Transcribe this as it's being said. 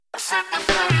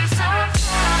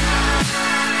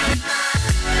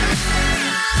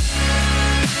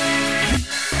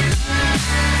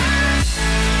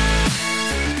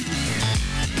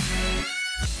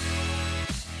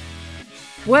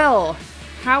Well,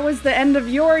 how was the end of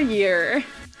your year?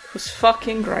 It was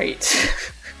fucking great.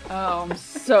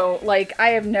 I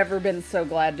have never been so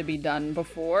glad to be done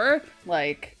before.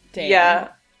 Like, damn. Yeah,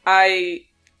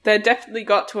 there definitely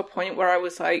got to a point where I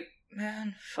was like,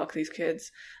 man, fuck these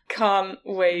kids. Can't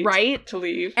wait to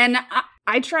leave. And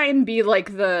I try and be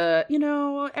like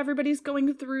everybody's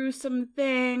going through some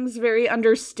things, very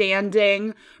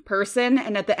understanding person.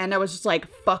 And at the end, I was just like,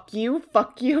 fuck you,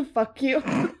 fuck you, fuck you.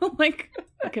 Like,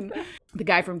 the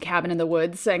guy from Cabin in the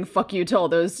Woods saying fuck you to all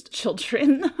those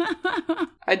children.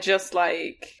 I just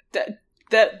like,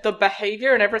 the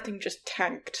behavior and everything just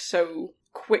tanked so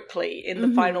quickly in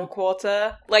the final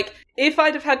quarter. Like, if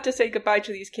I'd have had to say goodbye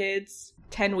to these kids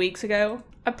 10 weeks ago,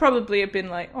 I'd probably have been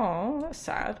like, oh, that's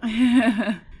sad.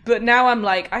 But now I'm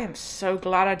like, I am so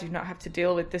glad I do not have to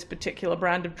deal with this particular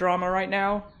brand of drama right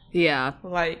now. Yeah.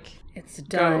 Like, it's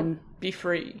done. Go, be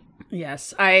free.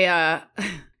 Yes. I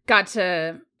got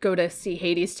to go to see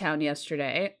Hadestown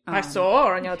yesterday. I saw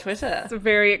on your Twitter. So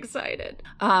very excited.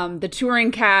 The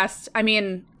touring cast, I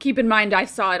mean, keep in mind I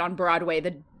saw it on Broadway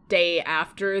the day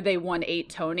after they won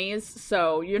 8 Tonys,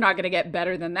 so you're not going to get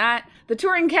better than that. The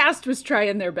touring cast was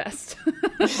trying their best.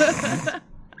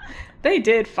 They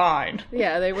did fine.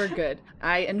 Yeah, they were good.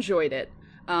 I enjoyed it.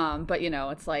 But,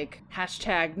 it's like,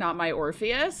 hashtag not my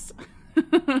Orpheus.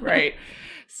 Right.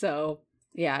 So,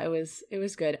 yeah, it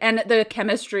was good. And the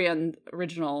chemistry on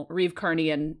original Reeve Carney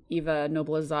and Eva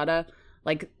Noblezada,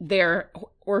 like their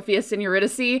Orpheus and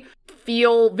Eurydice,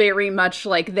 feel very much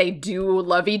like they do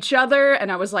love each other.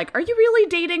 And I was like, are you really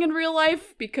dating in real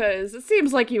life? Because it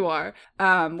seems like you are.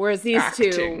 Whereas these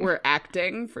two were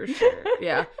acting for sure.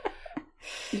 Yeah.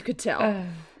 You could tell.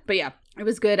 But yeah, it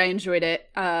was good. I enjoyed it.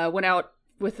 Went out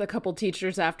with a couple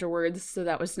teachers afterwards, so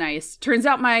that was nice. Turns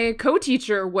out my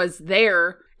co-teacher was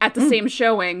there at the same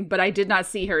showing, but I did not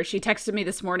see her. She texted me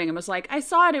this morning and was like, I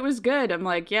saw it. It was good. I'm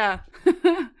like, yeah.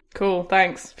 Cool.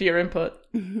 Thanks for your input.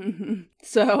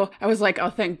 So I was like, oh,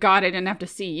 thank God I didn't have to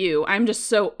see you. I'm just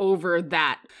so over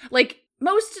that. Like,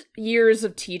 most years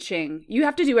of teaching, you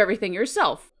have to do everything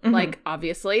yourself. Like,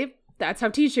 obviously, that's how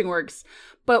teaching works.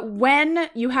 But when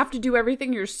you have to do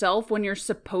everything yourself, when you're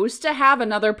supposed to have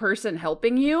another person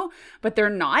helping you, but they're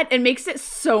not, it makes it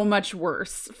so much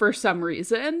worse for some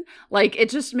reason. Like, it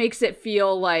just makes it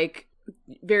feel like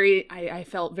I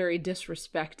felt very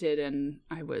disrespected, and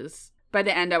by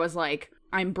the end, I was like,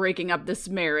 I'm breaking up this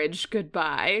marriage.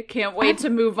 Goodbye. Can't wait to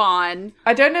move on.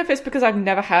 I don't know if it's because I've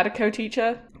never had a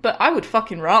co-teacher, but I would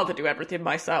fucking rather do everything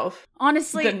myself.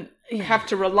 Honestly. Than have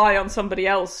to rely on somebody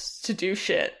else to do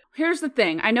shit. Here's the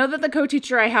thing. I know that the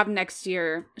co-teacher I have next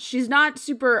year, she's not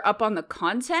super up on the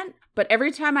content, but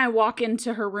every time I walk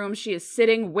into her room, she is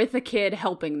sitting with a kid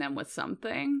helping them with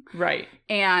something. Right.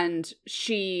 And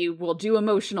she will do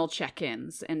emotional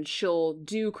check-ins, and she'll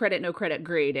do credit, no credit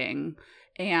grading.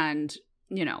 And,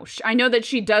 I know that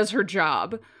she does her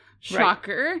job.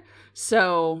 Shocker. Right.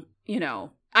 So,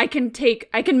 I can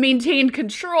maintain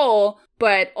control,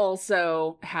 but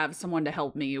also have someone to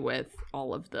help me with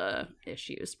all of the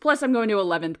issues. Plus, I'm going to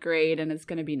 11th grade, and it's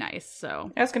going to be nice,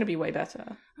 so. That's going to be way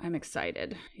better. I'm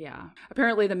excited, yeah.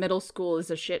 Apparently, the middle school is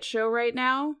a shit show right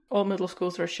now. All middle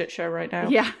schools are a shit show right now.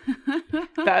 Yeah.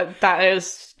 That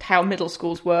is how middle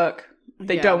schools work.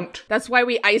 They don't. That's why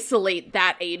we isolate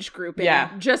that age group.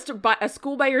 Yeah. Just a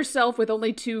school by yourself with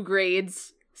only 2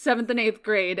 grades, 7th and 8th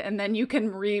grade, and then you can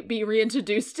be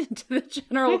reintroduced into the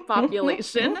general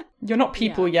population. You're not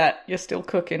people yet. You're still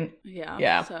cooking.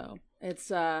 Yeah. So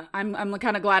it's I'm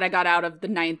kind of glad I got out of the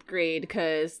 9th grade,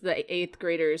 because the 8th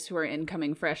graders who are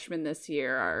incoming freshmen this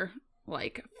year are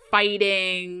like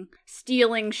fighting,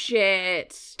 stealing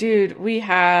shit. Dude, we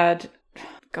had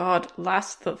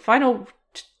the final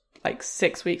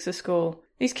 6 weeks of school,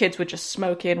 these kids were just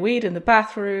smoking weed in the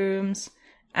bathrooms,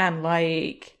 and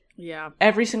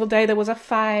every single day there was a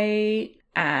fight,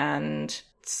 and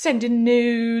sending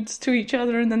nudes to each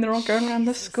other, and then they're all going around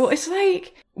the school. It's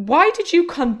like, why did you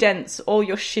condense all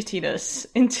your shittiness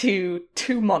into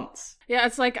 2 months? Yeah,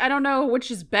 it's like, I don't know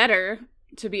which is better,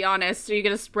 to be honest. Are you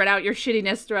going to spread out your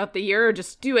shittiness throughout the year, or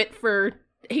just do it for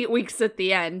 8 weeks at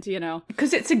the end,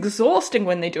 Because it's exhausting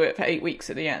when they do it for 8 weeks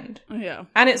at the end. Yeah.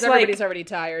 And it's everybody's already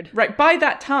tired. Right, by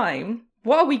that time,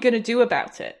 what are we going to do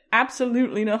about it?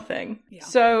 Absolutely nothing. Yeah.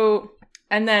 So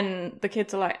And then the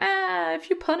kids are like, if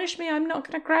you punish me, I'm not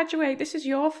going to graduate. This is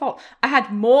your fault. I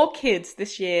had more kids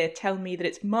this year tell me that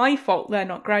it's my fault they're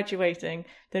not graduating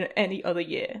than any other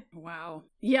year. Wow.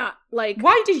 Yeah, like...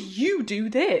 Why did you do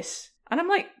this? And I'm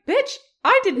like, bitch,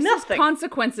 I did this nothing. Is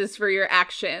consequences for your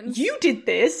actions. You did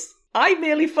this. I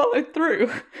merely followed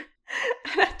through.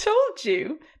 And I told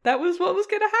you that was what was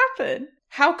going to happen.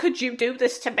 How could you do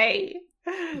this to me?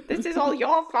 This is all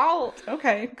your fault.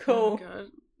 Okay, cool. Oh, God.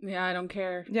 Yeah, I don't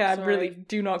care. Yeah, Sorry. I really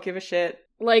do not give a shit.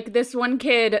 Like, this one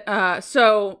kid,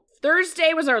 so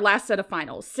Thursday was our last set of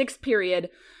finals. 6th period.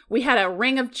 We had a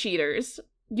ring of cheaters.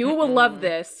 You will love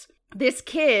this. This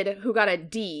kid who got a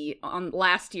D on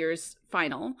last year's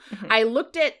final, I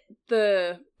looked at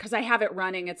because I have it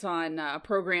running, it's on a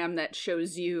program that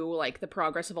shows you, like, the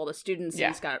progress of all the students. Yeah.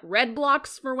 And it's got red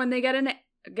blocks for when they get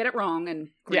it wrong and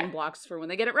green blocks for when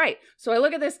they get it right. So I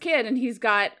look at this kid and he's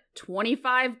got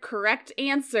 25 correct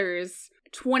answers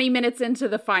 20 minutes into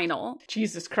the final.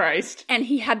 Jesus Christ. And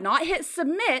he had not hit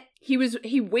submit.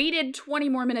 He waited 20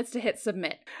 more minutes to hit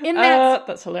submit. And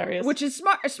that's hilarious. Which is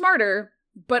smarter,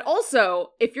 but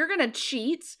also if you're going to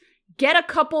cheat, get a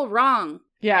couple wrong.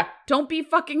 Yeah. Don't be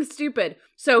fucking stupid.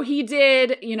 So he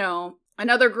did,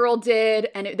 another girl did,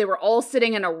 and they were all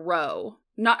sitting in a row.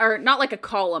 Not like a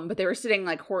column, but they were sitting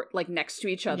like next to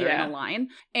each other in a line.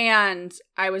 And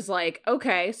I was like,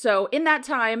 okay. So in that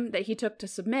time that he took to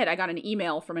submit, I got an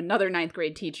email from another 9th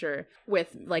grade teacher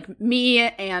with like me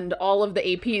and all of the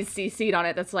APs CC'd on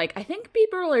it. That's like, I think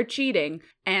people are cheating.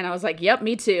 And I was like, yep,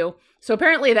 me too. So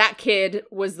apparently that kid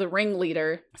was the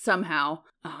ringleader somehow,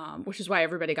 which is why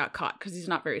everybody got caught, because he's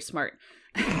not very smart.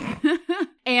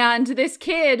 And this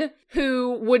kid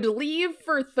who would leave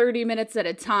for 30 minutes at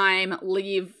a time,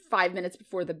 leave 5 minutes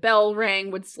before the bell rang,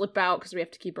 would slip out because we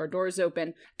have to keep our doors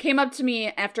open, came up to me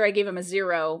after I gave him a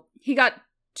 0. He got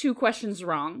 2 questions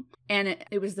wrong, and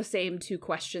it was the same 2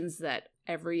 questions that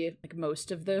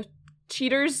most of the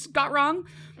cheaters got wrong.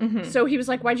 So he was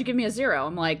like, why'd you give me a 0?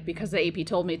 I'm like, because the AP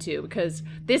told me to, because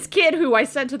this kid who I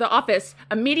sent to the office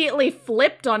immediately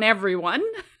flipped on everyone.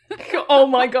 Oh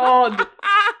my God.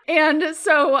 And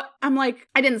so I'm like,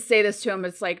 I didn't say this to him.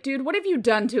 It's like, dude, what have you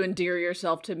done to endear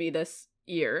yourself to me this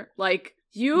year? Like,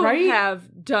 you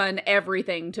have done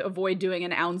everything to avoid doing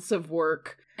an ounce of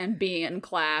work and being in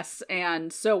class.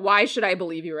 And so why should I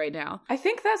believe you right now? I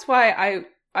think that's why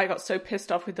I got so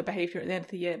pissed off with the behavior at the end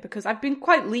of the year, because I've been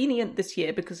quite lenient this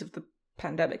year because of the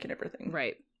pandemic and everything.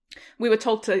 Right. We were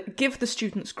told to give the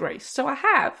students grace. So I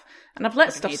have. And I've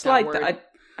let stuff slide that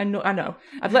I know.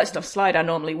 I've let stuff slide I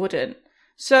normally wouldn't.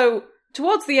 So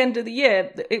towards the end of the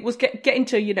year, it was getting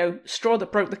to, straw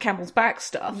that broke the camel's back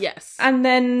stuff. Yes. And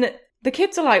then the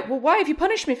kids are like, well, why have you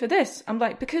punished me for this? I'm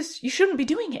like, because you shouldn't be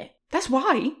doing it. That's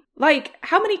why. Like,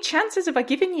 how many chances have I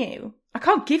given you? I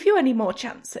can't give you any more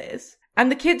chances.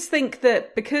 And the kids think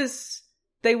that because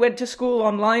they went to school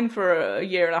online for a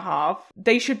year and a half,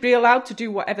 they should be allowed to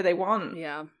do whatever they want.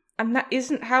 Yeah. And that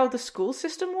isn't how the school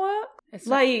system works. It's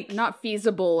not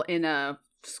feasible in a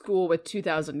school with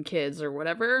 2,000 kids or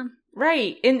whatever.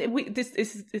 Right.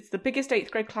 It's the biggest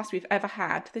 8th grade class we've ever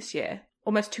had this year.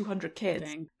 Almost 200 kids.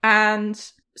 Dang.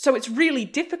 And so it's really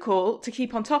difficult to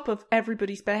keep on top of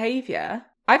everybody's behaviour.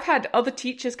 I've had other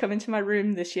teachers come into my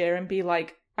room this year and be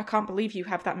like, I can't believe you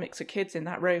have that mix of kids in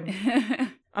that room.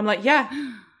 I'm like, yeah.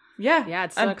 Yeah,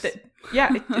 it sucks.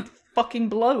 It fucking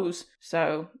blows.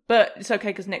 So, but it's okay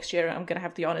because next year I'm going to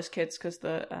have the honors kids because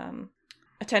the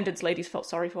attendance ladies felt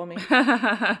sorry for me.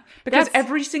 Because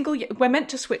every single year, we're meant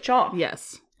to switch off.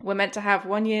 Yes. We're meant to have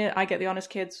 1 year I get the honors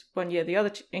kids, 1 year the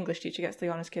other English teacher gets the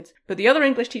honors kids. But the other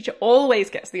English teacher always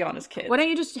gets the honors kids. Why don't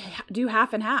you just do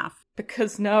half and half?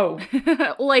 Because no.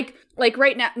 like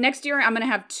right now, next year I'm going to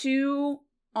have 2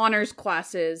 honors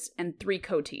classes and 3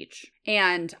 co-teach.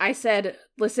 And I said,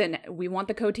 listen, we want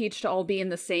the co-teach to all be in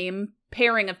the same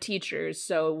pairing of teachers.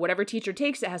 So whatever teacher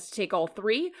takes it has to take all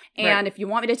 3. And if you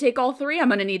want me to take all 3, I'm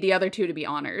going to need the other 2 to be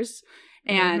honors.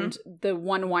 And the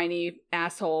one whiny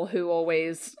asshole who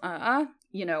always,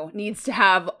 needs to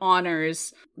have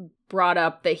honors brought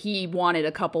up that he wanted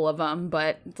a couple of them,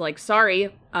 but it's like, sorry,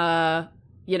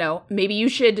 maybe you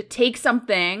should take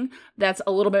something that's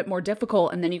a little bit more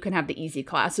difficult and then you can have the easy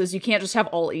classes. You can't just have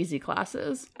all easy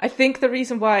classes. I think the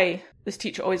reason why this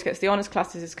teacher always gets the honors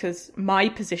classes is because my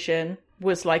position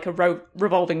was like a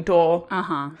revolving door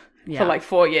for like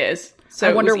 4 years. So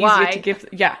I wonder why. To give,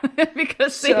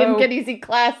 because they didn't get easy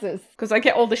classes. Because I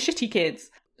get all the shitty kids.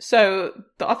 So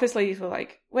the office ladies were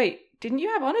like, wait, didn't you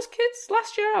have honors kids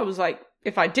last year? I was like,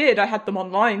 if I did, I had them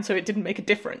online, so it didn't make a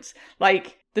difference.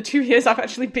 Like, the 2 years I've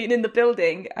actually been in the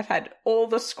building, I've had all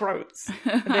the scrotes.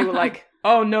 And they were like,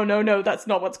 oh, no, that's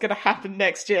not what's going to happen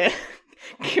next year.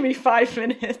 Give me 5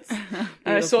 minutes.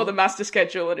 And I saw the master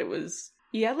schedule and it was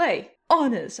ELA,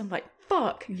 honors. I'm like,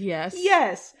 fuck. Yes.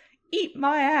 Eat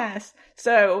my ass.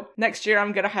 So next year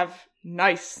I'm going to have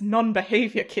nice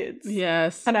non-behavior kids.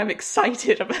 Yes. And I'm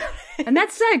excited about it. And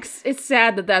that's sex. It's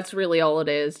sad that that's really all it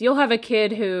is. You'll have a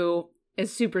kid who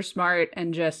is super smart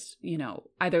and just,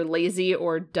 either lazy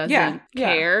or doesn't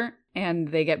care. And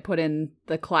they get put in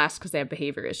the class because they have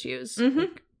behavior issues.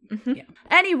 Yeah.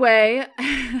 Anyway,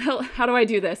 how do I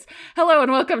do this? Hello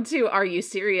and welcome to Are You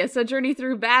Serious? A journey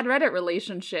through bad Reddit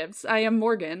relationships. I am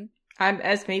Morgan. I'm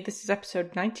Esme. This is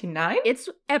episode 99. It's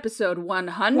episode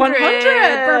 100. 100!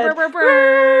 Burr, burr,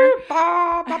 burr,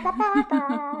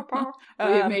 burr.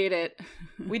 We made it.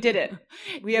 We did it.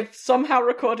 We have somehow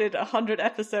recorded 100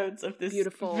 episodes of this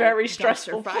beautiful, very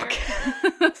stressful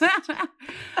podcast.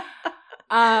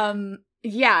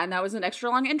 Yeah, and that was an extra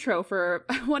long intro for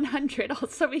 100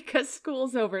 also because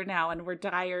school's over now and we're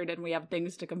tired and we have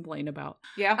things to complain about.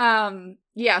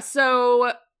 Yeah.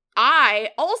 So I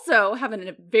also have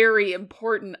a very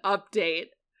important update.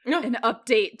 An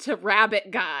update to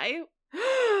Rabbit Guy.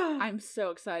 I'm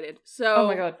so excited. So oh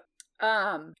my god.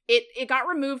 It got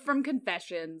removed from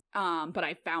Confessions, but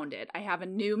I found it. I have a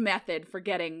new method for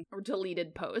getting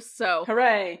deleted posts. So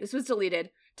hooray. This was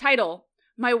deleted. Title: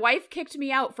 My wife kicked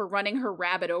me out for running her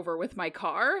rabbit over with my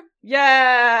car.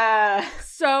 Yeah.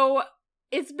 So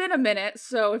it's been a minute,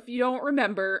 so if you don't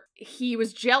remember, he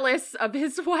was jealous of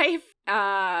his wife,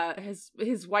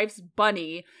 his wife's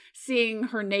bunny, seeing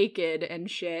her naked and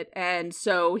shit, and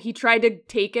so he tried to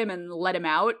take him and let him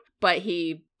out, but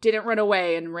he didn't run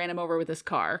away and ran him over with his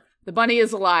car. The bunny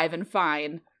is alive and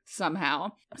fine,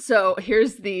 somehow. So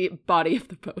here's the body of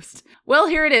the post. Well,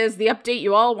 here it is, the update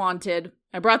you all wanted.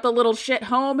 I brought the little shit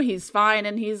home. He's fine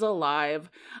and he's alive.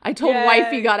 I told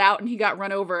wife he got out and he got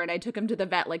run over and I took him to the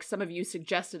vet like some of you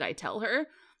suggested I tell her.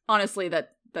 Honestly,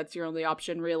 that's your only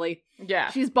option, really.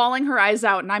 Yeah. She's bawling her eyes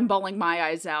out and I'm bawling my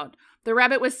eyes out. The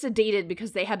rabbit was sedated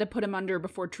because they had to put him under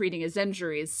before treating his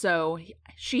injuries, so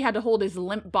she had to hold his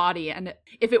limp body, and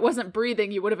if it wasn't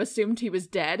breathing, you would have assumed he was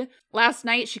dead. Last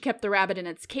night, she kept the rabbit in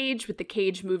its cage, with the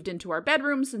cage moved into our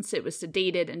bedroom since it was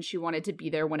sedated, and she wanted to be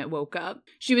there when it woke up.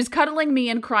 She was cuddling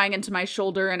me and crying into my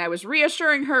shoulder, and I was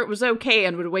reassuring her it was okay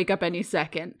and would wake up any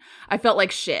second. I felt like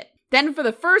shit. Then, for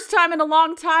the first time in a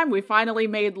long time, we finally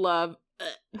made love.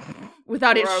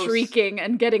 Without it shrieking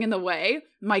and getting in the way.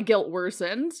 My guilt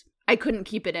worsened. I couldn't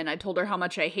keep it in. I told her how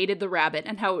much I hated the rabbit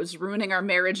and how it was ruining our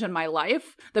marriage and my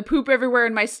life. The poop everywhere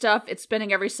in my stuff, it's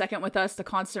spending every second with us, the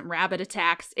constant rabbit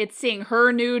attacks, it's seeing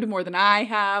her nude more than I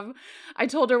have. I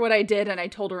told her what I did and I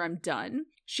told her I'm done.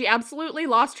 She absolutely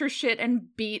lost her shit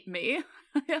and beat me.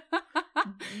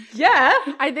 Yeah.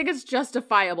 I think it's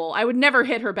justifiable. I would never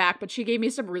hit her back, but she gave me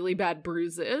some really bad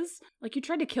bruises. Like, you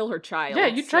tried to kill her child. Yeah,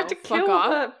 you tried to kill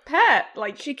her pet.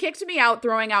 Like, she kicked me out,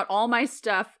 throwing out all my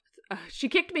stuff. She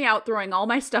kicked me out, throwing all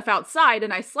my stuff outside,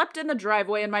 and I slept in the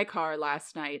driveway in my car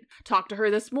last night. Talked to her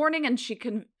this morning and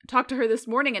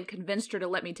convinced her to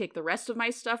let me take the rest of my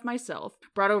stuff myself.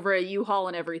 Brought over a U-Haul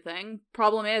and everything.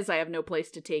 Problem is, I have no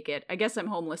place to take it. I guess I'm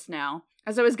homeless now.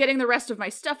 As I was getting the rest of my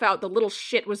stuff out, the little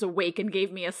shit was awake and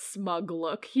gave me a smug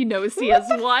look. He knows he has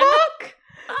won.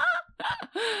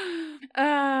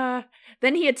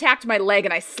 Then he attacked my leg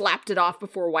and I slapped it off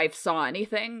before wife saw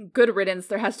anything. Good riddance,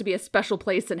 there has to be a special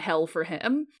place in hell for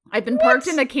him. I've been parked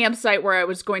in a campsite where I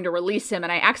was going to release him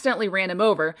and I accidentally ran him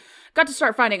over. Got to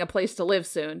start finding a place to live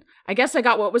soon. I guess I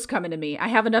got what was coming to me. I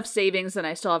have enough savings and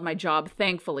I still have my job,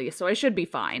 thankfully, so I should be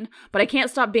fine. But I can't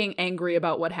stop being angry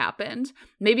about what happened.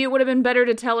 Maybe it would have been better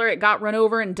to tell her it got run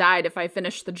over and died if I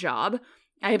finished the job.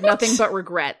 I have nothing but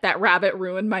regret. That rabbit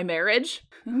ruined my marriage.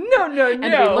 No. And we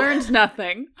learned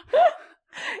nothing.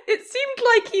 It seemed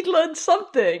like he'd learned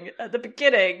something at the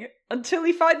beginning until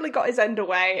he finally got his end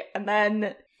away, and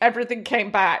then everything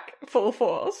came back full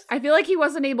force. I feel like he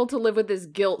wasn't able to live with his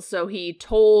guilt, so he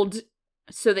told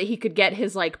so that he could get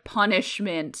his, like,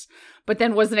 punishment, but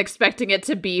then wasn't expecting it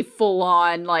to be full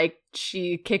on, like,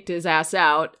 she kicked his ass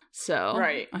out. So,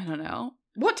 right. I don't know.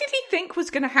 What did he think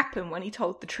was going to happen when he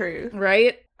told the truth?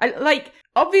 Right?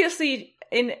 Obviously,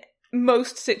 in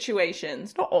most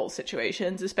situations, not all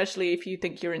situations, especially if you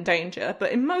think you're in danger,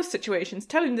 but in most situations,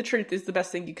 telling the truth is the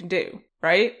best thing you can do,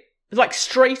 right? Like,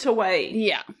 straight away.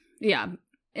 Yeah.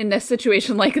 In a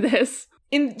situation like this.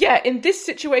 In this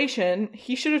situation,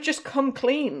 he should have just come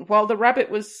clean while the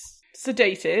rabbit was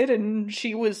sedated and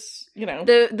she was, you know.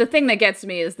 The thing that gets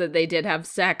me is that they did have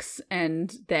sex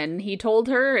and then he told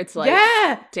her. It's like,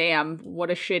 damn, what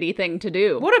a shitty thing to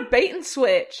do. What a bait and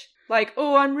switch. Like,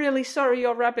 oh, I'm really sorry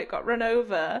your rabbit got run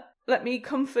over. let me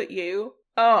comfort you.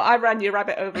 Oh, I ran your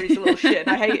rabbit over. He's a little shit and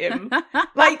I hate him.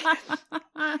 Like,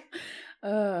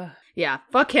 yeah,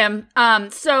 fuck him.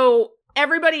 So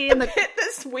everybody in the bit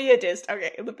that's weirdest.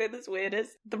 Okay, the bit that's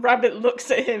weirdest. The rabbit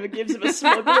looks at him and gives him a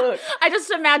smug look. I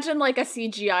just imagine like a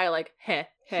CGI, like heh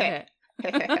heh.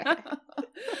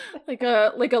 like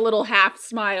a little half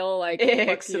smile, like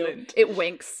excellent. It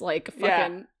winks like a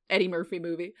fucking Eddie Murphy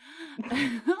movie.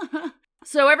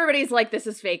 So everybody's like, this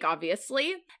is fake,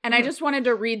 obviously. And I just wanted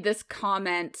to read this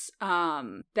comment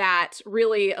that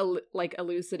really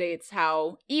elucidates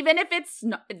how, even if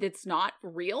it's not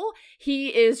real, he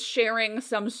is sharing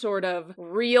some sort of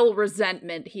real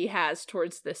resentment he has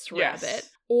towards this rabbit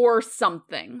or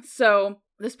something. So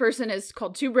this person is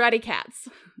called Two Bratty Cats.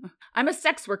 I'm a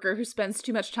sex worker who spends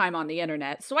too much time on the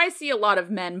internet, so I see a lot of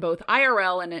men both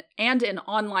IRL and in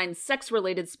online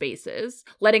sex-related spaces,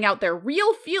 letting out their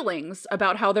real feelings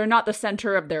about how they're not the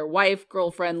center of their wife,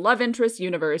 girlfriend, love interest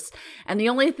universe, and the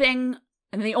only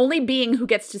being who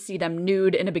gets to see them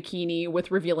nude in a bikini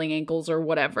with revealing ankles or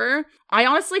whatever. I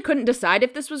honestly couldn't decide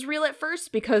if this was real at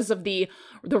first because of the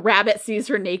rabbit sees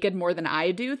her naked more than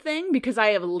I do thing, because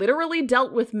I have literally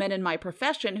dealt with men in my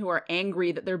profession who are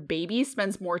angry that their baby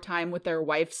spends more time with their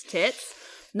wife's tits,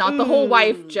 not the whole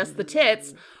wife, just the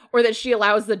tits, or that she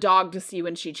allows the dog to see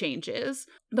when she changes.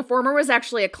 The former was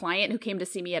actually a client who came to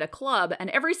see me at a club, and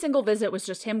every single visit was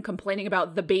just him complaining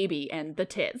about the baby and the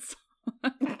tits.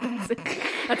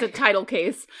 That's a title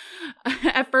case.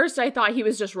 At first, I thought he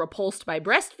was just repulsed by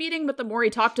breastfeeding, but the more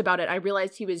he talked about it, I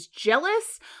realized he was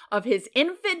jealous of his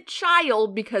infant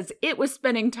child because it was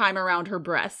spending time around her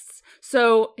breasts.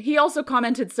 So he also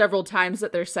commented several times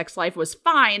that their sex life was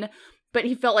fine, but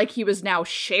he felt like he was now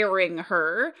sharing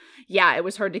her. Yeah, it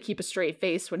was hard to keep a straight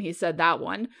face when he said that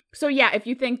one. So yeah, if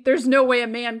you think there's no way a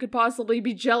man could possibly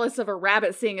be jealous of a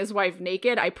rabbit seeing his wife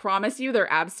naked, I promise you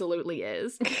there absolutely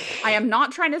is. I am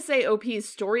not trying to say OP's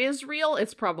story is real.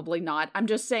 It's probably not. I'm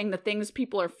just saying the things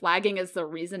people are flagging as the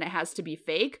reason it has to be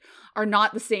fake are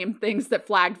not the same things that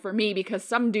flagged for me, because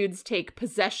some dudes take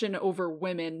possession over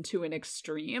women to an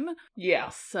extreme. Yeah.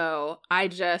 So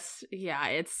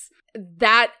it's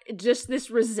that, just this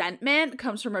resentment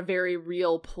comes from a very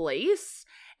real place.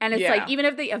 And it's like, even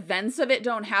if the events of it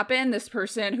don't happen, this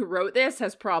person who wrote this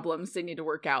has problems they need to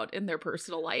work out in their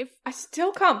personal life. I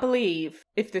still can't believe,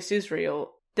 if this is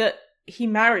real, that he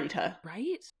married her.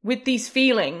 Right? With these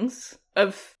feelings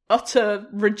of utter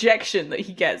rejection that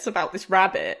he gets about this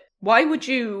rabbit. Why would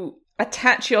you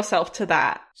attach yourself to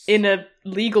that in a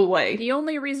legal way? The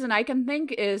only reason I can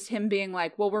think is him being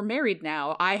like, well, we're married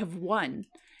now. I have won.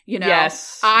 You know,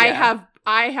 yes, I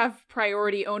have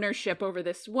priority ownership over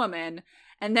this woman.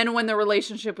 And then when the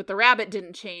relationship with the rabbit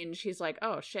didn't change, he's like,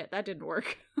 oh shit, that didn't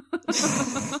work.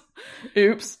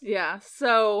 Oops. Yeah.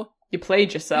 So you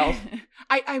played yourself.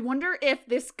 I wonder if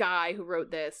this guy who wrote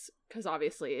this, because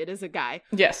obviously it is a guy.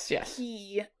 Yes.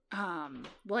 He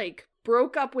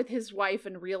broke up with his wife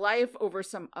in real life over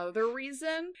some other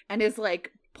reason and is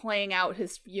like playing out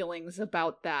his feelings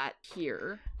about that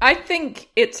here. I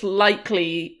think it's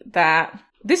likely that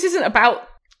this isn't about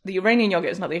the Iranian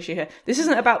yogurt, is not the issue here. This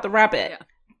isn't about the rabbit. Yeah.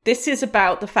 This is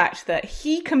about the fact that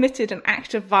he committed an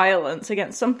act of violence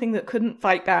against something that couldn't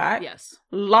fight back. Yes.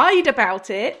 Lied about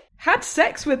it, had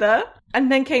sex with her,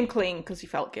 and then came clean because he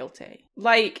felt guilty.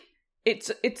 Like,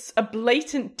 it's a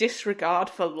blatant disregard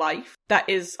for life that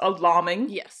is alarming.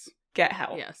 Yes. Get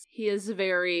help. Yes. He is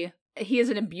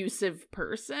an abusive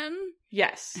person.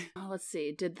 Yes. Let's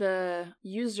see. Did the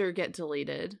user get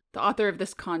deleted? The author of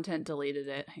this content deleted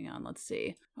it. Hang on, let's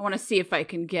see. I want to see if I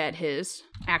can get his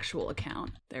actual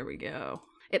account. There we go.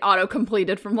 It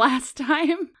auto-completed from last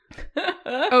time.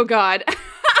 Oh, God.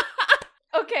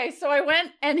 Okay, so I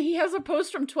went, and he has a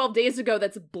post from 12 days ago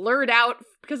that's blurred out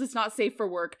because it's not safe for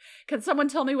work. Can someone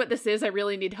tell me what this is? I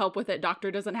really need help with it.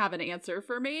 Doctor doesn't have an answer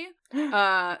for me.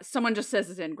 Someone just says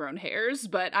it's ingrown hairs,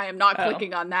 but I am not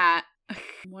clicking on that.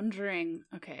 I'm wondering,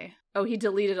 okay. Oh, he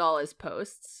deleted all his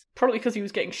posts. Probably because he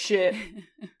was getting shit.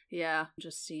 Yeah,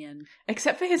 just seeing.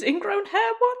 Except for his ingrown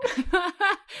hair one?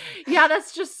 Yeah,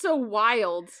 that's just so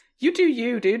wild. You do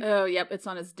you, dude. Oh, yep, it's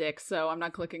on his dick, so I'm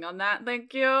not clicking on that.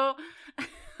 Thank you.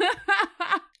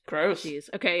 Gross. Jeez.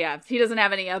 Okay, yeah. He doesn't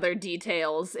have any other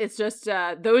details. It's just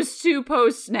those two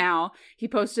posts now. He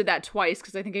posted that twice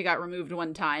because I think it got removed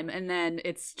one time. And then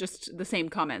it's just the same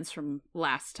comments from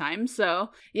last time. So,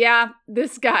 yeah,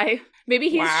 this guy. Maybe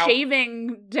he's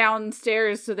shaving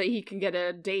downstairs so that he can get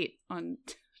a date on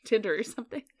Tinder or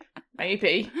something.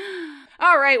 Maybe.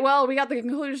 All right, well, we got the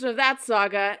conclusion of that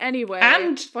saga. Anyway,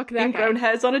 and fuck that ingrown guy.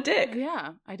 hairs on a dick.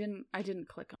 Yeah, I didn't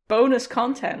click on bonus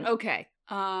content. Okay.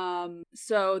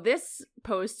 So this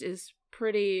post is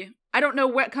pretty... I don't know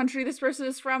what country this person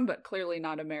is from, but clearly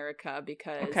not America,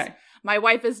 because my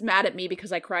wife is mad at me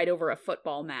because I cried over a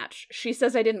football match. She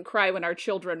says I didn't cry when our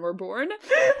children were born.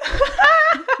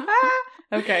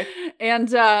 Okay.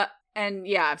 And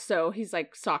yeah, so he's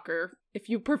like, soccer, if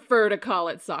you prefer to call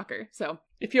it soccer. So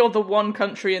if you're the one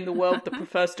country in the world that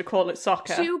prefers to call it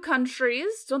soccer. 2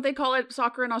 countries. Don't they call it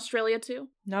soccer in Australia too?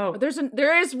 No.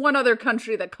 There is one other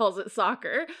country that calls it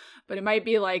soccer, but it might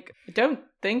be like... I don't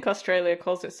think Australia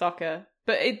calls it soccer,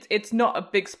 but it's not a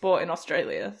big sport in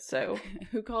Australia, so...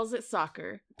 Who calls it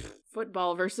soccer?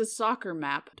 Football versus soccer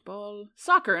map. Football.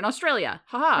 Soccer in Australia.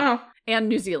 Haha. Oh. And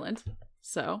New Zealand.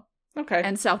 So... Okay.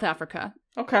 And South Africa.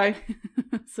 Okay.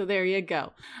 So there you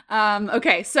go.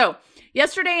 Okay, so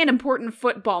yesterday an important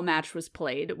football match was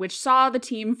played, which saw the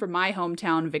team from my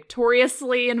hometown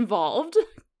victoriously involved,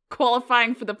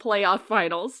 qualifying for the playoff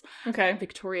finals. Okay.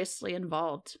 Victoriously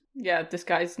involved. Yeah, this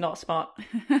guy's not smart.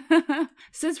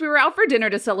 Since we were out for dinner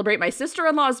to celebrate my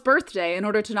sister-in-law's birthday, in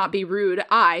order to not be rude,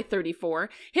 I, 34,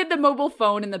 hid the mobile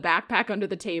phone in the backpack under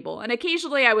the table, and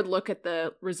occasionally I would look at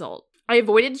the result. I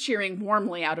avoided cheering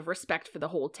warmly out of respect for the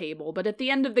whole table, but at the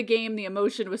end of the game, the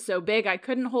emotion was so big I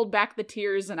couldn't hold back the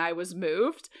tears and I was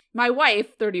moved. My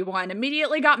wife, 31,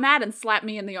 immediately got mad and slapped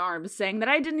me in the arms, saying that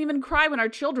I didn't even cry when our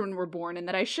children were born and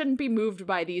that I shouldn't be moved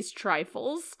by these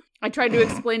trifles. I tried to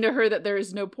explain to her that there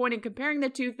is no point in comparing the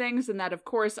two things and that, of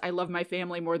course, I love my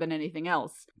family more than anything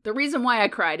else. The reason why I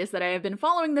cried is that I have been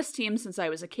following this team since I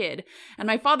was a kid, and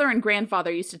my father and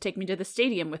grandfather used to take me to the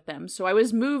stadium with them, so I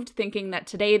was moved thinking that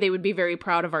today they would be very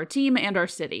proud of our team and our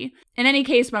city. In any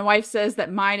case, my wife says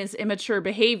that mine is immature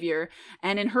behavior,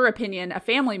 and in her opinion, a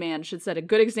family man should set a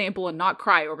good example and not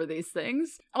cry over these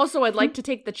things. Also, I'd like to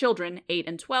take the children, 8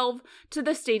 and 12, to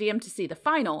the stadium to see the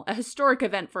final, a historic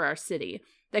event for our city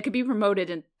that could be promoted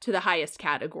into the highest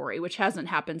category, which hasn't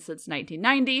happened since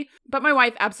 1990, but my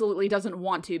wife absolutely doesn't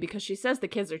want to because she says the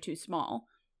kids are too small.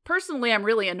 Personally, I'm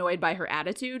really annoyed by her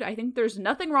attitude. I think there's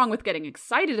nothing wrong with getting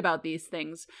excited about these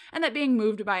things, and that being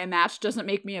moved by a match doesn't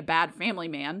make me a bad family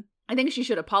man. I think she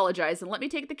should apologize and let me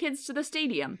take the kids to the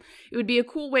stadium. It would be a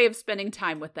cool way of spending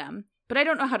time with them. But I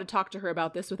don't know how to talk to her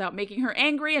about this without making her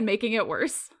angry and making it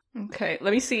worse. Okay,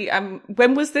 let me see.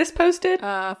 When was this posted?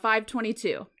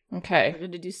 5/22. Okay. We're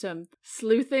going to do some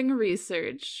sleuthing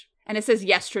research. And it says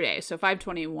yesterday, so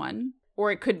 5/21.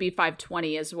 Or it could be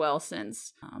 5/20 as well,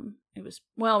 since it was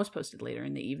posted later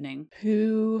in the evening.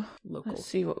 Local. Let's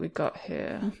see what we got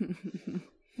here.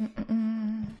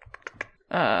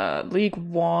 League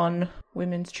One,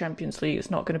 Women's Champions League. It's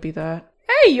not going to be there.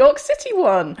 Hey, York City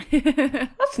won!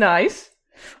 That's nice.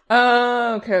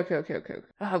 Okay.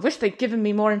 I wish they'd given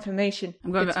me more information.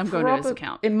 I'm going to his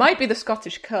account. It might be the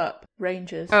Scottish Cup.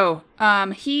 Rangers. Oh,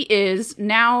 he is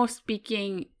now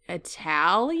speaking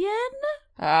Italian?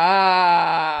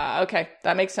 Okay.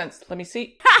 That makes sense. Let me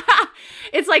see.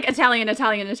 It's like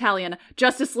Italian.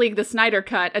 Justice League, the Snyder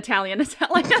Cut, Italian.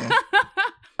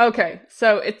 Okay,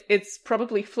 so it's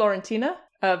probably Fiorentina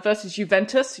versus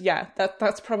Juventus. Yeah,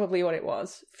 that's probably what it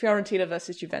was. Fiorentina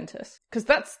versus Juventus. Because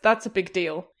that's a big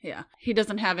deal. Yeah. He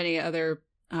doesn't have any other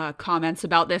comments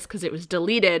about this because it was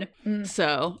deleted.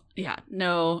 So, yeah,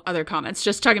 no other comments.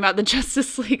 Just talking about the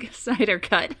Justice League Snyder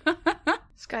Cut.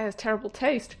 This guy has terrible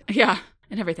taste. Yeah,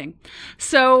 and everything.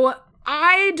 So,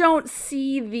 I don't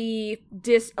see the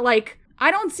I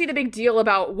don't see the big deal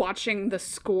about watching the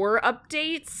score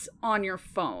updates on your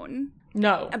phone.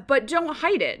 No. But don't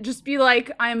hide it. Just be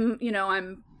like,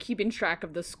 I'm keeping track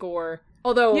of the score.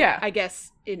 Although, yeah. I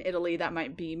guess in Italy that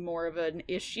might be more of an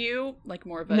issue, like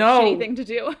more of a shitty thing to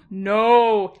do.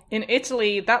 No. In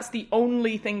Italy, that's the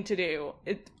only thing to do.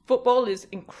 Football is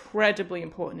incredibly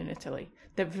important in Italy.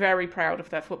 They're very proud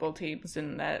of their football teams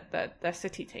and their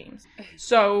city teams.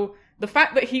 So the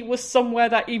fact that he was somewhere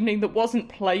that evening that wasn't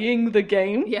playing the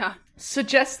game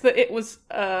suggests that it was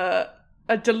a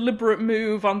deliberate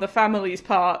move on the family's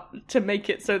part to make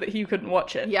it so that he couldn't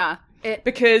watch it. Yeah.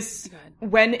 Because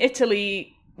when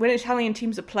Italian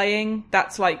teams are playing,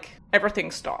 that's like everything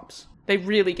stops. They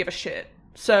really give a shit.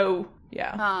 So,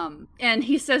 yeah. And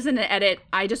he says in an edit,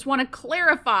 I just want to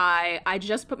clarify, I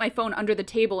just put my phone under the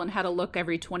table and had a look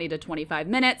every 20 to 25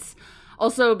 minutes.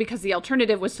 Also, because the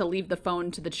alternative was to leave the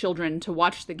phone to the children to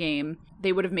watch the game,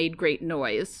 they would have made great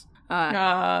noise.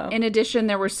 In addition,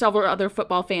 there were several other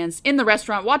football fans in the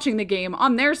restaurant watching the game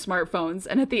on their smartphones,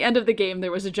 and at the end of the game,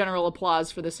 there was a general applause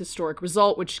for this historic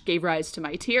result, which gave rise to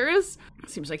my tears.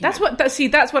 Seems like that's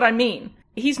what I mean.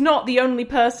 He's not the only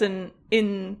person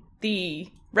in the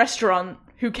restaurant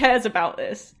who cares about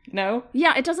this, you know?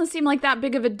 Yeah, it doesn't seem like that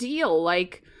big of a deal.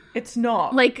 Like, it's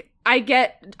not. Like,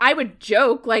 I would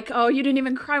joke, like, oh, you didn't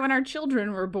even cry when our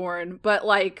children were born. But,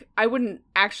 like, I wouldn't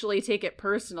actually take it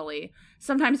personally.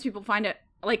 Sometimes people find it,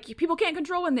 like, people can't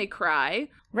control when they cry.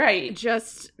 Right.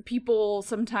 Just people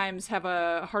sometimes have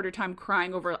a harder time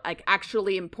crying over, like,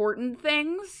 actually important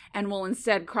things and will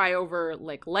instead cry over,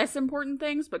 like, less important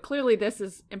things. But clearly this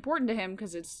is important to him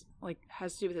because it's, like,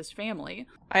 has to do with his family.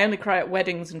 I only cry at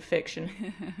weddings and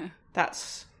fiction.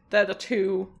 They're the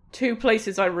two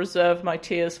places I reserve my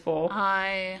tears for.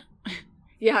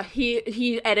 Yeah,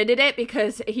 he edited it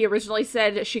because he originally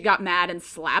said she got mad and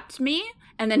slapped me.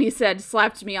 And then he said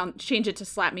change it to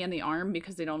slap me on the arm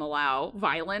because they don't allow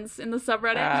violence in the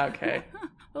subreddit. Okay.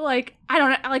 Like, I don't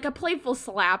know, like a playful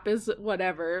slap is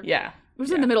whatever. Yeah. It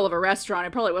was in the middle of a restaurant.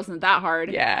 It probably wasn't that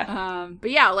hard. Yeah. But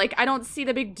yeah, like, I don't see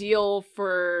the big deal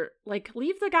for, like,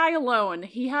 leave the guy alone.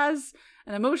 He has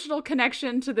an emotional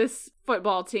connection to this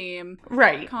football team.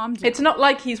 Right. Calm down. It's not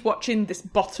like he's watching this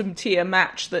bottom tier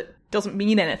match that doesn't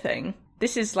mean anything.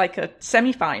 This is like a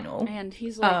semi-final. And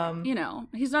he's like,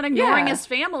 he's not ignoring his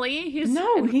family.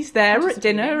 He's there at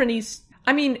dinner and he's,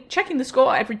 checking the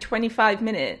score every 25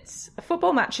 minutes. A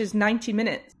football match is 90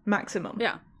 minutes maximum.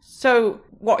 Yeah. So,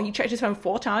 he checked his phone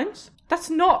 4 times?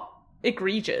 That's not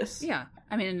egregious. Yeah.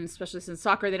 I mean, especially since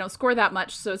soccer, they don't score that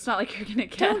much, so it's not like you're going to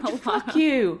get a lot. Fuck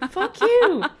you. Fuck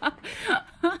you.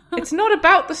 It's not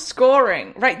about the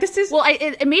scoring, right? This is... Well,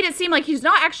 it made it seem like he's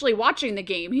not actually watching the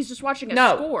game. He's just watching a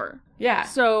score. Yeah.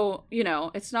 So,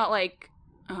 it's not like,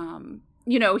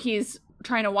 he's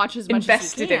trying to watch as much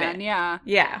as he can. In it. Yeah.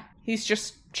 Yeah. He's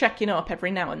just checking up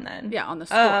every now and then. Yeah, on the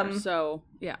score. So,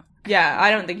 yeah. Yeah,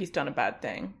 I don't think he's done a bad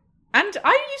thing. And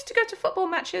I used to go to football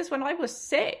matches when I was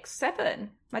 6, 7.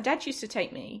 My dad used to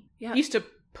take me. Yeah. He used to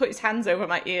put his hands over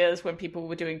my ears when people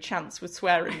were doing chants with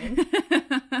swearing in.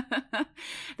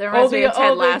 That reminds me of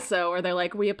Ted Lasso, where they're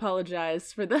like, we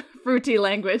apologize for the fruity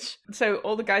language. So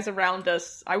all the guys around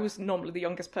us, I was normally the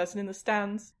youngest person in the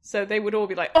stands, so they would all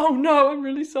be like, oh no, I'm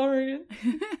really sorry.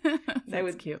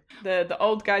 That's cute. The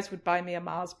old guys would buy me a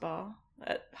Mars bar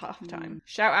at halftime.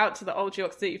 Shout out to the old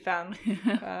York City fan.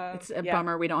 It's a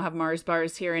bummer we don't have Mars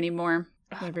bars here anymore.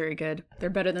 They're very good. They're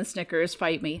better than Snickers,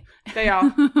 fight me. They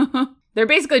are. They're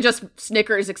basically just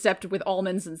Snickers except with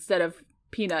almonds instead of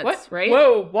peanuts, right?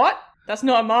 Whoa, what? That's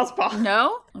not a Mars bar.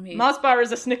 No? Mars bar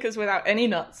is a Snickers without any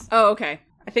nuts. Oh, okay.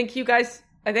 I think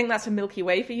that's a Milky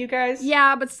Way for you guys.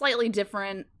 Yeah, but slightly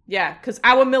different. Yeah, because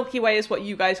our Milky Way is what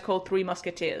you guys call Three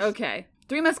Musketeers. Okay.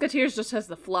 Three Musketeers just has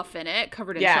the fluff in it,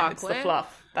 covered in chocolate. Yeah, it's the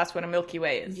fluff. That's what a Milky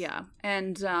Way is. Yeah.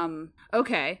 And,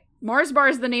 okay. Mars bar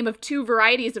is the name of 2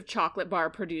 varieties of chocolate bar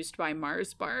produced by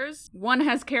Mars bars. One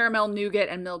has caramel, nougat,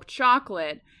 and milk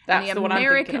chocolate. That's and the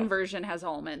American version has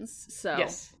almonds. So,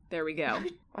 yes. There we go.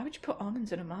 Why would you put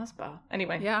almonds in a Mars bar?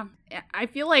 Anyway. Yeah. I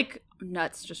feel like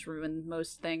nuts just ruin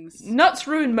most things. Nuts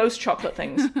ruin most chocolate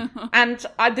things. And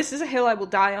this is a hill I will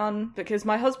die on, because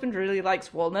my husband really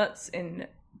likes walnuts in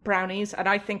brownies, and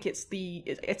I think it's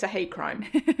a hate crime.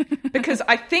 Because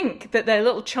I think that they're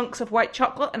little chunks of white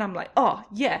chocolate, and I'm like, oh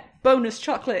yeah, bonus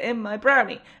chocolate in my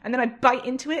brownie. And then I bite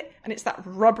into it, and it's that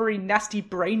rubbery, nasty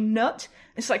brain nut.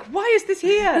 It's like, why is this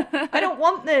here? I don't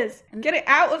want this. Get it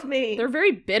out of me. They're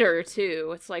very bitter,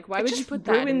 too. It's like, why would you put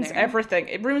that in there? It ruins everything.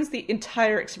 It ruins the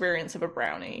entire experience of a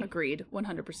brownie. Agreed.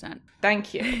 100%.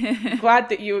 Thank you. Glad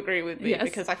that you agree with me,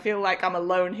 because I feel like I'm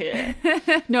alone here.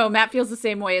 No, Matt feels the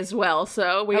same way as well,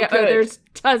 so there's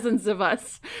dozens of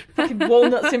us. Fucking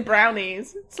walnuts in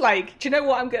brownies. It's like, do you know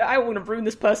what? I want to ruin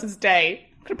this person's day.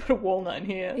 I'm going to put a walnut in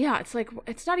here. Yeah, it's like,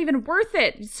 it's not even worth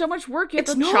it. It's so much work. You have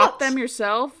to chop them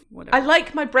yourself. Whatever. I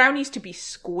like my brownies to be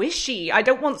squishy. I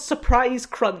don't want surprise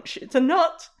crunch. It's a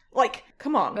nut. Like,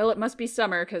 come on. Well, it must be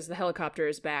summer because the helicopter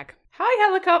is back. Hi,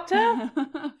 helicopter.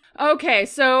 Okay,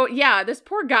 so yeah, this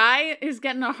poor guy is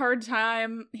getting a hard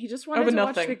time. He just wanted to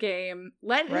watch the game.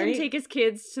 Let him take his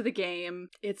kids to the game.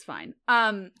 It's fine.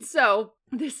 So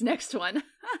this next one.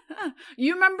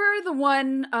 You remember the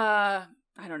one, I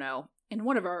don't know, in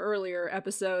one of our earlier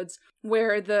episodes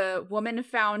where the woman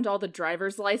found all the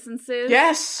driver's licenses?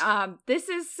 Yes. This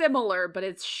is similar, but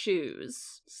it's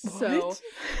shoes. What?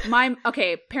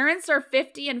 So parents are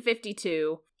 50 and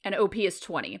 52 and OP is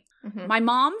 20. Mm-hmm. My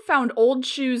mom found old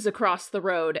shoes across the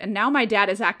road, and now my dad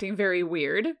is acting very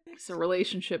weird. It's a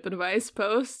relationship advice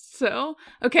post, so...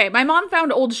 Okay, my mom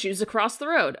found old shoes across the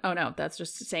road. Oh no, that's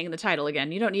just saying the title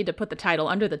again. You don't need to put the title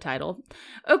under the title.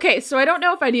 Okay, so I don't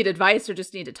know if I need advice or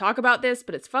just need to talk about this,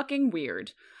 but it's fucking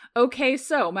weird. Okay,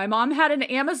 so my mom had an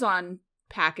Amazon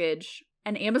package,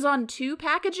 and Amazon 2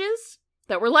 packages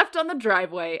that were left on the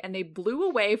driveway, and they blew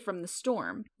away from the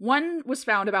storm. One was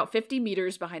found about 50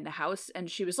 meters behind the house,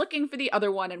 and she was looking for the other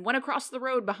one and went across the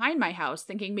road behind my house,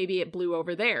 thinking maybe it blew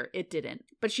over there. It didn't.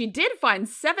 But she did find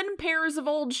 7 pairs of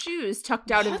old shoes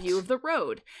tucked out of view of the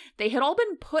road. They had all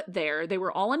been put there. They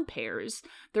were all in pairs.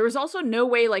 There was also no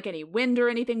way like any wind or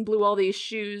anything blew all these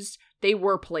shoes. They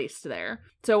were placed there.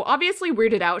 So obviously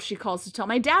weirded out, she calls to tell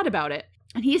my dad about it.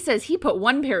 And he says he put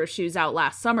 1 pair of shoes out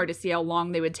last summer to see how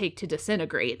long they would take to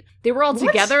disintegrate. They were all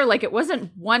together, like it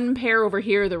wasn't 1 pair over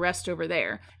here, the rest over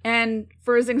there. And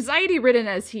for as anxiety-ridden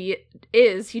as he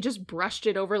is, he just brushed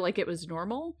it over like it was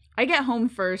normal. I get home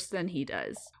first, then he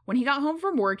does. When he got home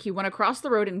from work, he went across the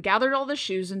road and gathered all the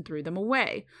shoes and threw them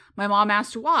away. My mom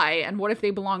asked why, and what if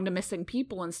they belonged to missing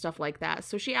people and stuff like that,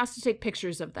 so she asked to take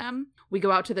pictures of them. We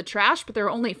go out to the trash, but there are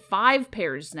only 5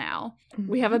 pairs now.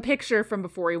 We have a picture from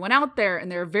before he went out there, and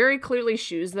there are very clearly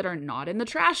shoes that are not in the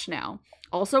trash now.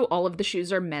 Also, all of the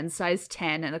shoes are men's size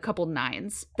 10 and a couple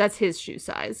 9s. That's his shoe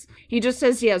size. He just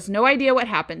says he has no idea what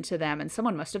happened to them and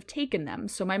someone must have taken them.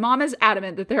 So my mom is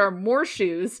adamant that there are more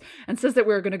shoes and says that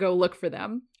we're going to go look for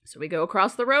them. So we go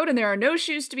across the road and there are no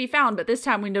shoes to be found, but this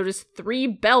time we notice 3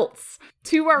 belts.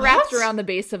 2 are wrapped around the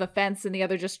base of a fence and the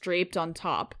other just draped on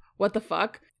top. What the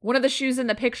fuck? One of the shoes in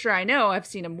the picture I know I've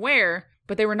seen him wear,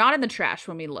 but they were not in the trash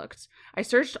when we looked. I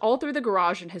searched all through the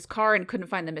garage and his car and couldn't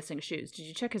find the missing shoes. Did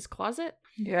you check his closet?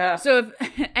 Yeah. So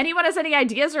if anyone has any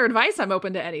ideas or advice, I'm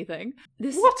open to anything.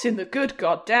 What's in the good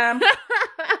goddamn?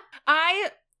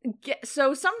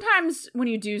 So sometimes when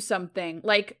you do something,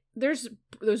 like there's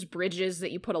those bridges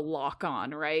that you put a lock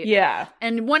on, right? Yeah.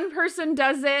 And one person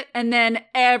does it, and then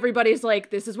everybody's like,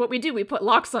 this is what we do. We put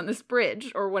locks on this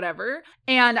bridge or whatever.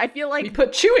 And I feel like... We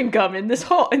put chewing gum in this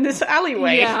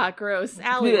alleyway. Yeah, gross.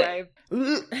 Alleyway.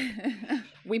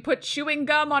 We put chewing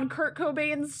gum on Kurt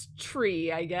Cobain's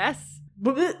tree, I guess.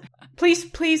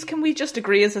 Please, can we just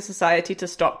agree as a society to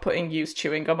stop putting used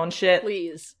chewing gum on shit?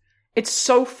 Please. It's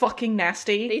so fucking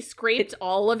nasty. They scraped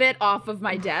all of it off of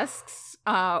my desks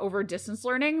over distance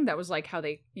learning. That was like how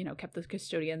they, kept the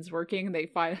custodians working. They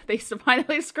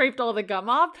finally scraped all the gum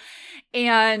off.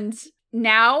 And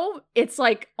now it's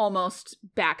like almost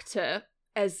back to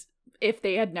as if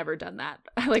they had never done that.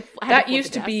 That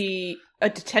used to be a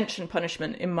detention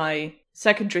punishment in my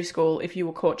secondary school if you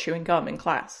were caught chewing gum in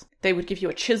class. They would give you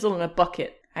a chisel and a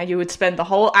bucket, and you would spend the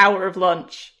whole hour of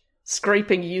lunch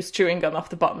scraping used chewing gum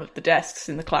off the bottom of the desks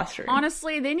in the classroom.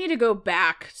 Honestly, they need to go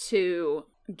back to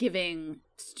giving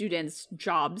students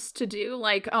jobs to do.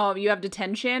 Like, oh, you have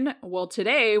detention? Well,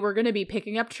 today we're going to be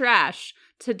picking up trash.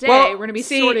 Today we're going to be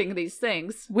sorting these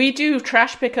things. We do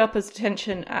trash pickup as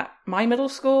detention at my middle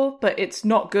school, but it's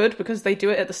not good because they do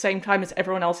it at the same time as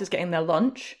everyone else is getting their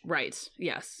lunch. Right,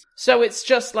 yes. So it's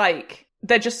just like,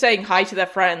 they're just saying hi to their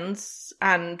friends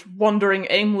and wandering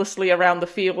aimlessly around the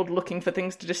field looking for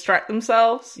things to distract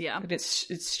themselves. Yeah. And it's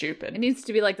stupid. It needs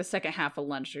to be like the second half of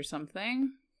lunch or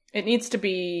something. It needs to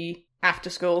be after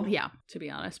school. Yeah, to be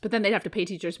honest. But then they'd have to pay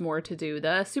teachers more to do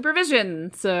the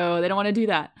supervision, so they don't want to do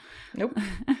that. Nope.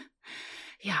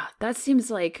 Yeah, that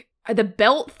seems like... The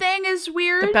belt thing is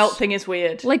weird. The belt thing is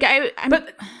weird. Like,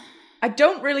 But I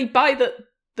don't really buy the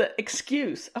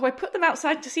excuse. Oh, I put them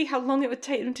outside to see how long it would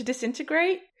take them to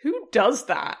disintegrate? Who does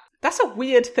that? That's a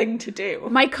weird thing to do.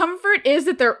 My comfort is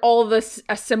that they're all a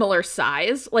similar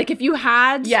size. Like, if you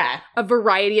had a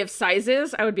variety of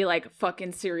sizes, I would be like,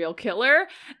 fucking serial killer.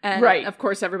 And of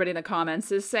course, everybody in the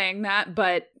comments is saying that.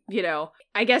 But,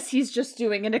 I guess he's just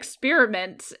doing an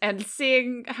experiment and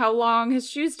seeing how long his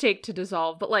shoes take to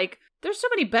dissolve. But, like, there's so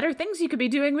many better things you could be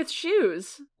doing with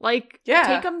shoes. Like,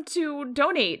 take them to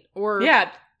donate or... Yeah,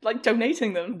 like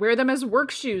donating them. Wear them as work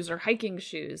shoes or hiking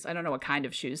shoes. I don't know what kind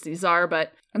of shoes these are,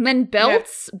 but... And then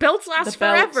belts. Yeah. Belts last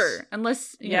forever.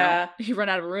 Unless, you know, you run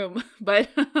out of room. But...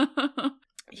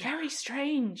 Very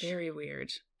strange. Very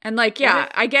weird. And like, yeah,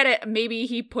 I get it. Maybe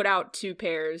he put out 2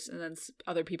 pairs and then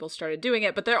other people started doing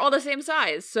it, but they're all the same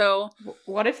size, so...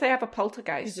 What if they have a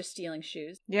poltergeist? He's just stealing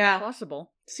shoes. Yeah.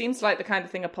 Possible. Seems like the kind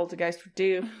of thing a poltergeist would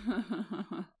do.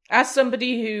 As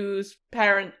somebody whose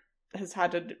parent has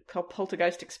had a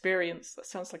poltergeist experience, that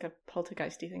sounds like a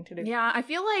poltergeisty thing to do. Yeah, I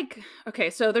feel like... Okay,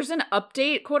 so there's an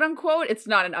update, quote-unquote. It's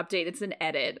not an update, it's an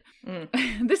edit.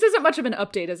 This isn't much of an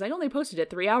update, as I only posted it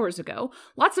 3 hours ago.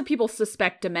 Lots of people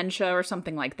suspect dementia or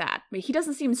something like that. I mean, he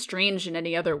doesn't seem strange in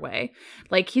any other way.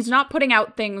 Like, he's not putting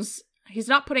things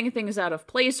out of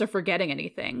place or forgetting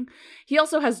anything. He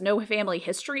also has no family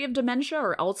history of dementia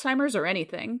or Alzheimer's or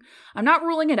anything. I'm not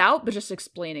ruling it out, but just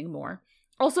explaining more.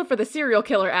 Also, for the serial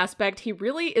killer aspect, he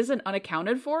really isn't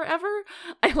unaccounted for ever.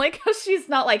 I like how she's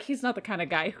not like, he's not the kind of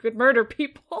guy who could murder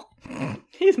people.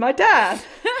 He's my dad.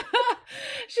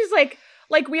 she's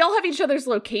like, we all have each other's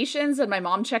locations and my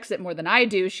mom checks it more than I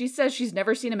do. She says she's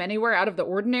never seen him anywhere out of the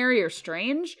ordinary or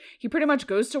strange. He pretty much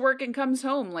goes to work and comes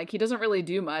home. Like, he doesn't really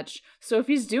do much. So if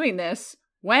he's doing this,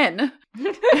 when?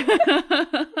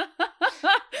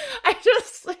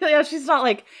 She's not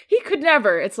like, he could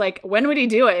never. It's like, when would he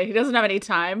do it? He doesn't have any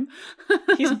time.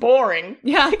 He's boring.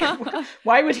 Yeah. Like,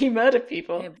 why would he murder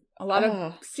people? A lot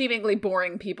of seemingly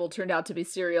boring people turned out to be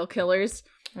serial killers.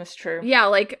 That's true. Yeah,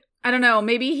 like, I don't know,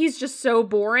 maybe he's just so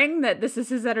boring that this is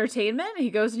his entertainment. He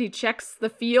goes and he checks the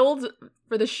field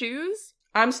for the shoes.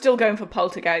 I'm still going for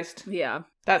poltergeist. Yeah.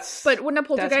 But wouldn't a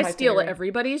poltergeist steal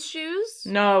everybody's shoes?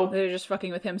 No. They're just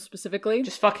fucking with him specifically?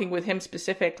 Just fucking with him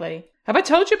specifically. Have I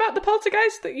told you about the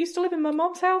poltergeist that used to live in my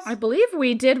mom's house? I believe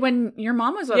we did when your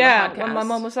mom was on the podcast. Yeah, when my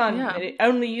mom was on. Yeah. It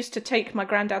only used to take my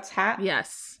granddad's hat.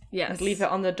 Yes. And leave it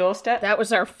on the doorstep. That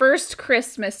was our first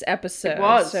Christmas episode. It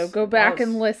was. So go back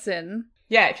and listen.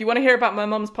 Yeah, if you want to hear about my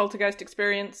mom's poltergeist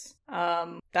experience,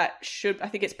 I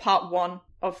think it's part 1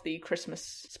 of the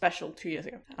Christmas special 2 years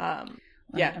ago.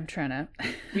 Yeah. I'm trying to...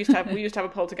 we used to have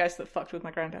a poltergeist that fucked with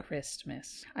my granddad.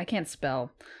 Christmas. I can't spell.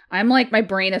 I'm like, my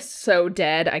brain is so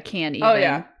dead, I can't even. Oh,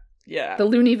 yeah. Yeah. The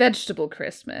Loony Vegetable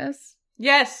Christmas.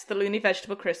 Yes, the Loony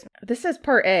Vegetable Christmas. This is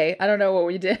part A. I don't know what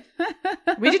we did.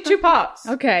 We did 2 parts.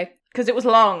 Okay. Because it was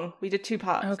long. We did 2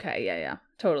 parts. Okay, yeah.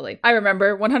 Totally. I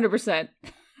remember, 100%.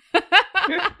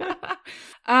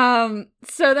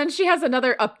 So then she has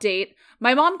another update.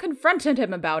 My mom confronted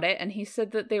him about it, and he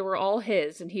said that they were all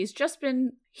his, and he said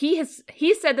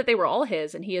that they were all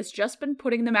his, and he has just been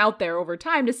putting them out there over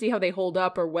time to see how they hold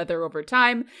up or whether over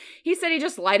time. He said he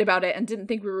just lied about it and didn't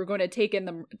think we were going to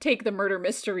take the murder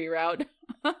mystery route.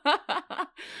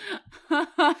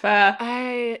 Fair.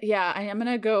 I am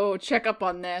gonna go check up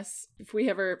on this if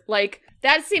we ever, like,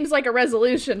 that seems like a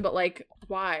resolution, but like,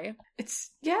 why?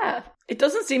 It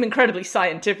doesn't seem incredibly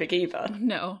scientific either.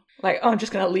 No. Like, I'm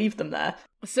just gonna leave them there.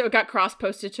 So it got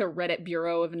cross-posted to Reddit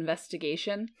Bureau of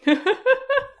Investigation.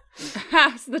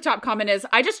 So the top comment is,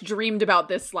 I just dreamed about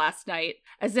this last night.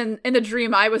 As in the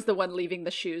dream, I was the one leaving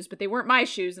the shoes, but they weren't my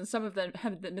shoes, and some of them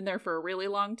have been there for a really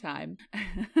long time.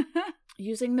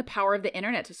 Using the power of the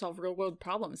internet to solve real world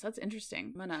problems. That's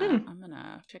interesting. I'm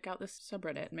gonna check out this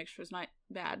subreddit and make sure it's not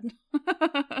bad.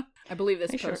 I believe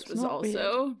this post was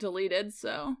also deleted,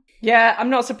 so. Yeah, I'm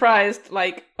not surprised.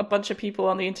 Like, a bunch of people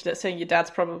on the internet saying your dad's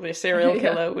probably a serial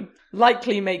killer would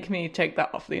likely make me take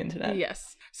that off the internet.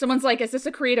 Yes. Someone's like, is this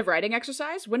a creative writing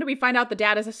exercise? When do we find out the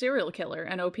dad is a serial killer?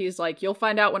 And OP's like, you'll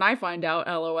find out when I find out,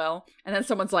 LOL. And then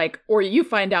someone's like, or you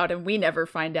find out and we never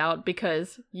find out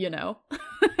because, you know.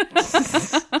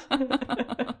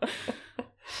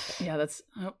 Yeah, that's...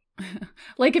 Oh.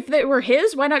 Like, if they were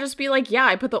his, why not just be like, yeah,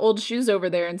 I put the old shoes over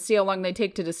there and see how long they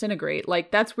take to disintegrate?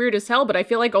 Like, that's weird as hell, but I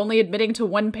feel like only admitting to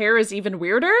one pair is even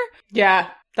weirder. Yeah,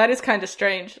 that is kind of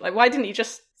strange. Like, why didn't you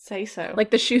just say so?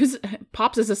 Like, the shoes...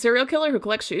 Pops is a serial killer who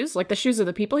collects shoes? Like, the shoes of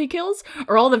the people he kills?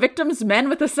 Are all the victims men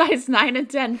with a size 9 and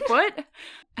 10 foot?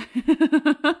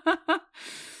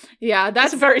 Yeah,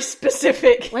 that's very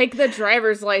specific. Like the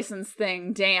driver's license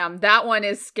thing. Damn, that one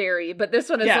is scary. But this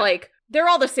one is like, they're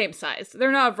all the same size.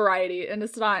 They're not a variety. And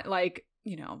it's not like,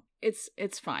 you know,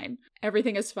 it's fine.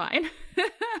 Everything is fine.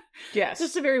 Yes. It's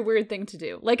just a very weird thing to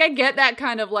do. Like, I get that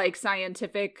kind of like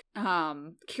scientific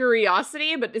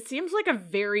curiosity, but it seems like a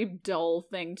very dull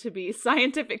thing to be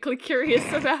scientifically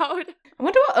curious about. I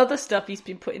wonder what other stuff he's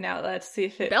been putting out there to see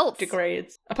if it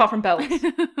degrades. Apart from belts.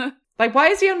 Like, why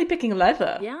is he only picking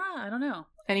leather? Yeah, I don't know.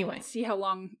 Anyway. See how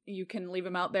long you can leave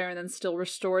them out there and then still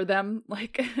restore them.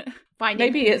 Like,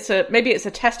 finding... Maybe it's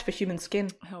a test for human skin.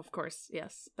 Oh, of course.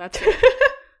 Yes. That's it.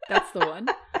 That's the one.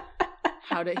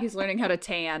 He's learning how to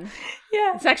tan.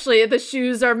 Yeah. It's actually, the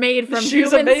shoes are made from human skin.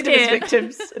 Shoes are made of his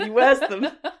victims, and he wears them.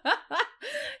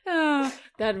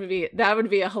 That would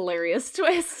be a hilarious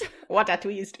twist. What a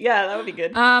twist. Yeah, that would be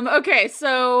good. Okay,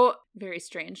 so very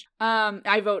strange.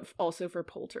 I vote also for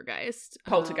Poltergeist.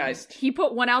 Poltergeist. He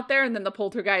put one out there and then the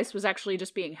Poltergeist was actually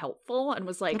just being helpful and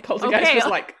was like, the Poltergeist was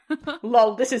like,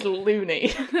 lol, this is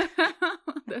loony.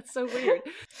 That's so weird.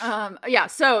 Yeah,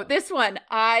 so this one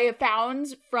I found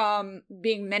from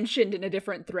being mentioned in a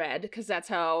different thread because that's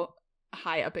how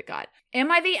high up it got.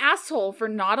 Am I the asshole for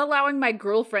not allowing my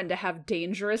girlfriend to have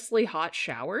dangerously hot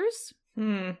showers?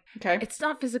 Okay. It's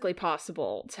not physically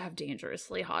possible to have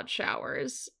dangerously hot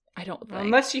showers, I don't think.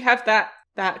 Unless you have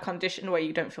that condition where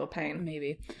you don't feel pain.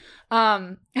 Maybe.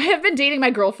 I have been dating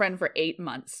my girlfriend for 8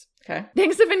 months. Okay.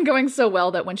 Things have been going so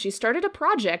well that when she started a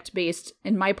project based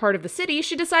in my part of the city,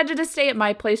 she decided to stay at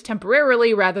my place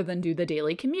temporarily rather than do the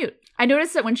daily commute. I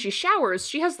noticed that when she showers,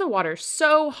 she has the water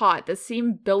so hot the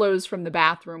steam billows from the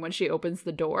bathroom when she opens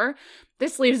the door.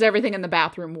 This leaves everything in the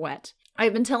bathroom wet.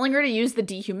 I've been telling her to use the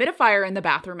dehumidifier in the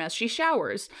bathroom as she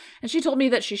showers, and she told me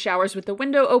that she showers with the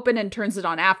window open and turns it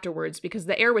on afterwards because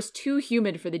the air was too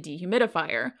humid for the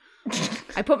dehumidifier.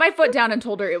 I put my foot down and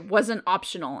told her it wasn't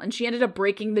optional, and she ended up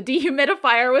breaking the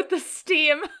dehumidifier with the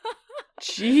steam.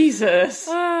 Jesus.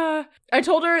 I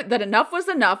told her that enough was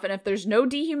enough, and if there's no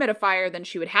dehumidifier, then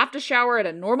she would have to shower at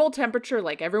a normal temperature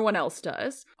like everyone else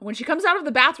does. When she comes out of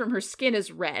the bathroom, her skin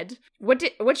is red.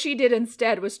 What she did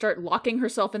instead was start locking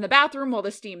herself in the bathroom while the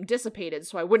steam dissipated,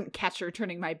 so I wouldn't catch her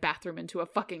turning my bathroom into a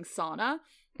fucking sauna.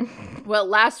 Well,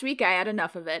 last week I had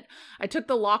enough of it. I took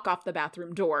the lock off the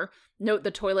bathroom door. Note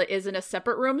the toilet is in a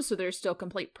separate room, so there's still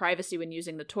complete privacy when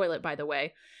using the toilet, by the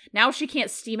way. Now she can't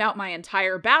steam out my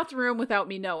entire bathroom without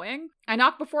me knowing. I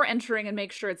knock before entering and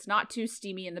make sure it's not too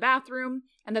steamy in the bathroom,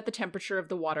 and that the temperature of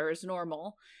the water is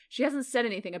normal. She hasn't said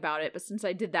anything about it, but since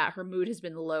I did that, her mood has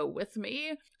been low with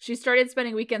me. She started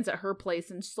spending weekends at her place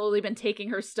and slowly been taking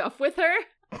her stuff with her.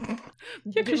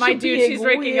 Yeah, my dude, she's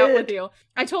breaking up with you.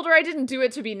 I told her I didn't do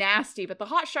it to be nasty, but the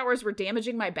hot showers were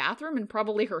damaging my bathroom and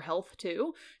probably her health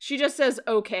too. She just says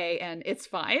okay and it's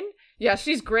fine. Yeah,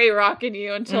 she's gray rocking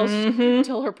you until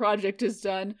until her project is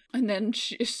done, and then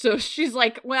she's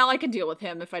like, well, I can deal with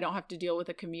him if I don't have to deal with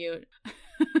a commute.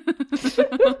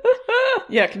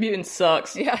 Yeah, commuting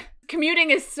sucks. Yeah,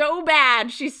 commuting is so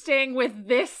bad. She's staying with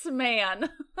this man.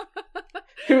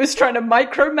 Who is trying to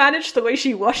micromanage the way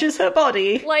she washes her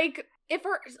body. Like, if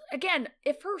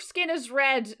her skin is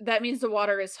red, that means the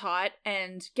water is hot.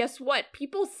 And guess what?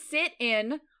 People sit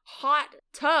in hot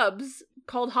tubs,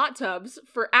 called hot tubs,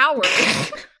 for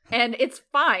hours. And it's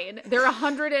fine. They're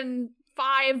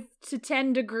 105 to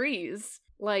 10 degrees.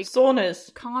 Like,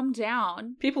 saunas. Calm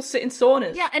down. People sit in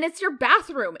saunas. Yeah, and it's your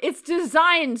bathroom. It's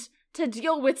designed to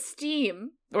deal with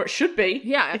steam. Or it should be.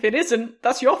 Yeah. If it isn't,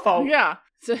 that's your fault. Yeah.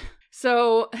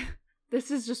 So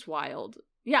this is just wild.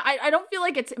 Yeah, I don't feel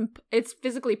like it's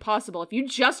physically possible. If you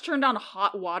just turned on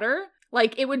hot water,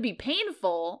 like, it would be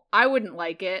painful. I wouldn't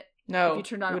like it. No, if you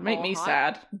turned on it would make me hot,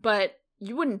 sad. But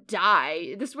you wouldn't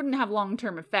die. This wouldn't have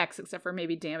long-term effects except for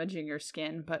maybe damaging your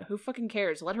skin. But who fucking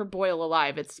cares? Let her boil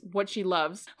alive. It's what she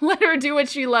loves. Let her do what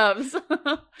she loves.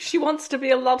 She wants to be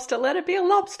a lobster. Let her be a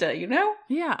lobster, you know?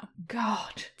 Yeah.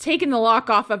 God. Taking the lock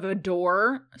off of a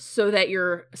door so that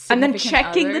your and then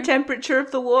checking the temperature of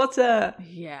the water.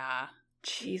 Yeah.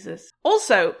 Jesus.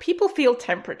 Also, people feel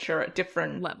temperature at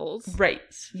different levels.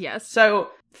 Rates. Yes.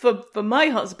 So, for my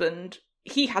husband,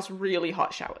 he has really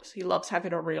hot showers. He loves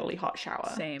having a really hot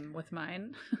shower. Same with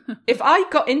mine. If I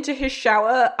got into his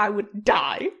shower, I would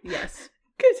die. Yes.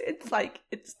 Because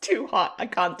it's too hot. I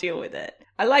can't deal with it.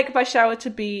 I like my shower to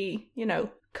be,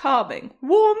 calming.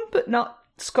 Warm, but not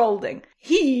scalding.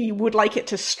 He would like it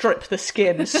to strip the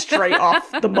skin straight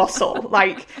off the muscle.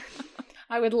 Like,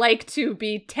 I would like to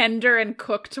be tender and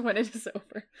cooked when it is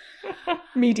over.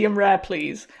 Medium rare,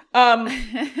 please.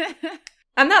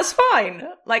 And that's fine.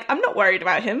 Like, I'm not worried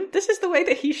about him. This is the way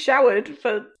that he showered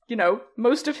for,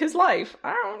 most of his life.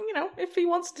 If he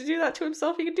wants to do that to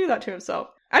himself, he can do that to himself.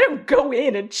 I don't go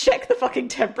in and check the fucking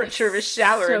temperature of his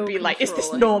shower and be like, is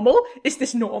this normal? Is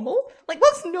this normal? Like,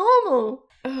 what's normal?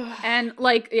 And,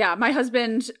 my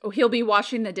husband, he'll be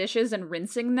washing the dishes and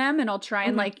rinsing them, and I'll try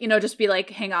and, just be like,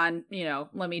 hang on,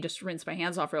 let me just rinse my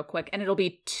hands off real quick, and it'll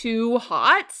be too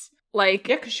hot. Like,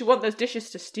 yeah, because you want those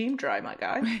dishes to steam dry, my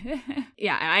guy.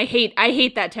 Yeah, and I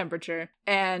hate that temperature,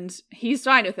 and he's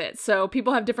fine with it. So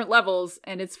people have different levels,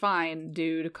 and it's fine,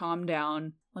 dude. Calm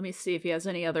down. Let me see if he has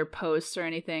any other posts or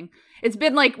anything. It's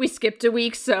been we skipped a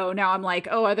week, so now I'm like,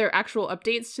 oh, are there actual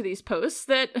updates to these posts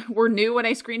that were new when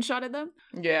I screenshotted them?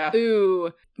 Yeah.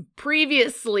 Ooh.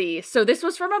 Previously, so this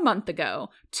was from a month ago.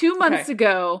 2 months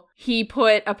ago, he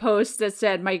put a post that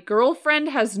said, my girlfriend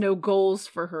has no goals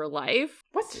for her life.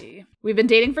 What? We've been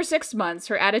dating for 6 months.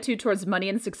 Her attitude towards money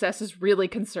and success is really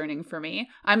concerning for me.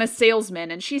 I'm a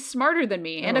salesman, and she's smarter than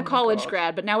me and a college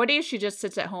grad, but nowadays she just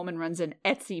sits at home and runs an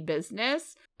Etsy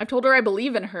business. I've told her I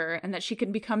believe in her and that she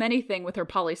can become anything with her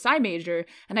poli-sci major,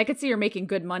 and I could see her making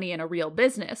good money in a real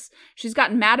business. She's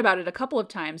gotten mad about it a couple of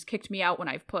times, kicked me out when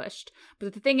I've pushed.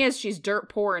 But the thing is, she's dirt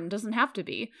poor and doesn't have to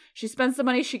be. She spends the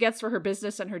money she gets for her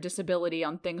business and her disability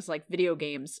on things like video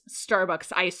games,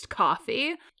 Starbucks iced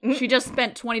coffee. She just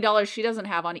spent $20 she doesn't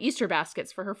have on Easter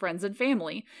baskets for her friends and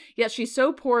family. Yet she's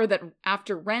so poor that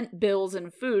after rent, bills,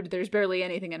 and food, there's barely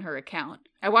anything in her account.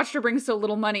 I watched her bring so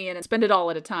little money in and spend it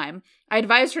all at a time. I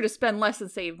advised her to spend less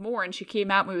and save more, and she came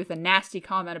at me with a nasty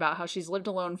comment about how she's lived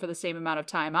alone for the same amount of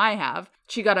time I have.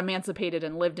 She got emancipated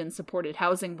and lived in supported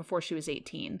housing before she was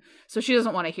 18, so she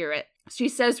doesn't want to hear it. She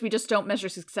says we just don't measure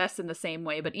success in the same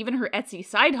way, but even her Etsy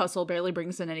side hustle barely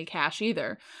brings in any cash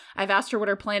either. I've asked her what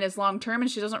her plan is long term, and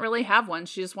she doesn't really have one.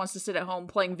 She just wants to sit at home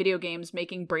playing video games,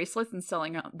 making bracelets, and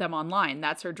selling them online.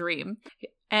 That's her dream.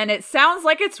 And it sounds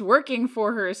like it's working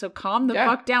for her, so calm the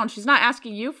fuck down. She's not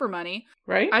asking you for money.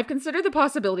 Right? I've considered the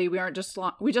possibility we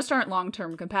just aren't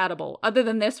long-term compatible. Other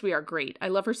than this, we are great. I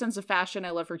love her sense of fashion. I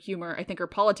love her humor. I think her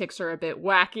politics are a bit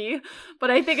wacky, but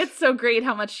I think it's so great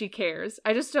how much she cares.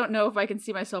 I just don't know if I can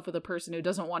see myself with a person who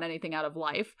doesn't want anything out of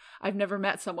life. I've never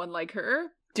met someone like her.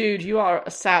 Dude, you are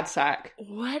a sad sack.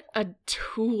 What a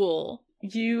tool.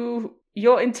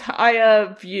 Your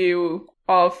entire view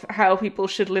of how people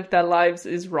should live their lives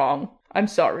is wrong. I'm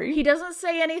sorry. He doesn't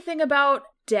say anything about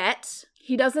debt.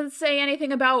 He doesn't say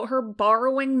anything about her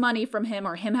borrowing money from him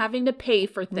or him having to pay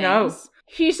for things. No.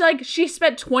 He's like, she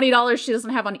spent $20 she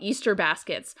doesn't have on Easter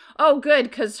baskets. Oh, good,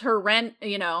 because her rent,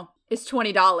 is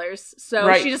 $20.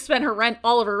 So she just spent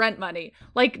all of her rent money.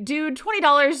 Like, dude,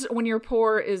 $20 when you're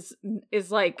poor is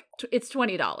like, it's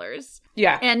 $20.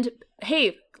 Yeah. And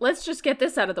hey, let's just get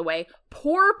this out of the way.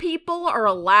 Poor people are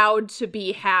allowed to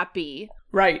be happy.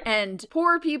 Right. And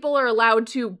poor people are allowed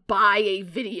to buy a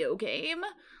video game.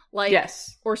 Like,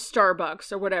 yes. Or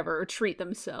Starbucks or whatever, or treat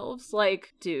themselves.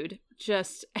 Like, dude,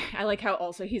 I like how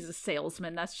also he's a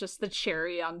salesman. That's just the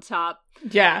cherry on top.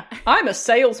 Yeah. I'm a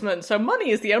salesman, so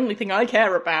money is the only thing I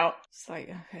care about. It's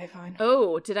like, okay, fine.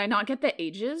 Oh, did I not get the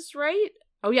ages right?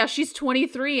 Oh yeah, she's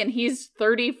 23 and he's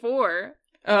 34.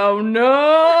 Oh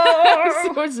no!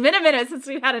 So it's been a minute since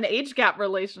we've had an age gap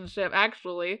relationship,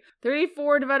 actually.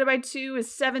 34 divided by 2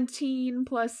 is 17,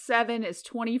 plus 7 is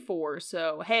 24.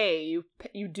 So, hey,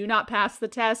 you do not pass the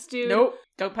test, dude. Nope,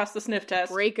 don't pass the sniff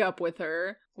test. Break up with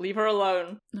her. Leave her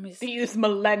alone. Let me see. These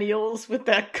millennials with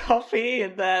their coffee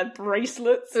and their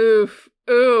bracelets. Oof.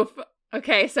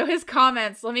 Okay, so his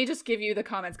comments, let me just give you the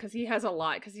comments, because he has a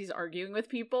lot, because he's arguing with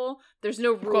people. There's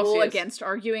no rule against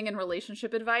arguing in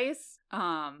relationship advice.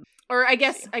 Or I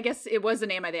guess it was the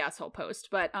Name I the Asshole post,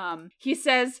 but he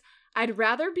says, I'd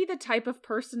rather be the type of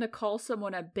person to call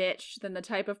someone a bitch than the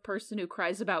type of person who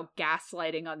cries about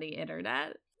gaslighting on the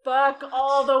internet. Fuck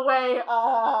all the way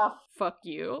off. Fuck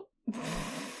you.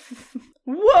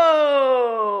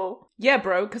 Whoa! Yeah,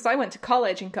 bro, because I went to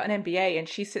college and got an MBA and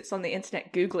she sits on the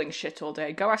internet Googling shit all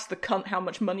day. Go ask the cunt how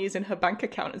much money is in her bank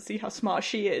account and see how smart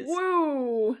she is.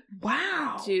 Woo!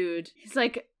 Wow. Dude, he's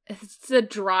like, it's the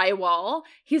drywall.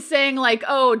 He's saying like,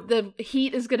 oh, the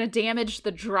heat is gonna damage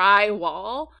the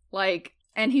drywall. Like,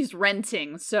 and he's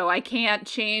renting, so I can't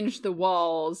change the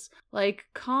walls. Like,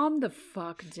 calm the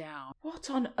fuck down.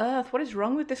 What on earth? What is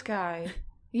wrong with this guy?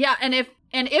 Yeah, and if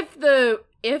the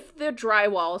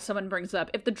drywall, someone brings up,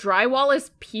 if the drywall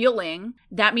is peeling,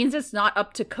 that means it's not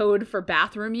up to code for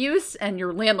bathroom use, and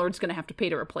your landlord's gonna have to pay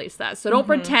to replace that. So don't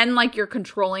pretend like your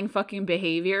controlling fucking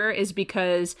behavior is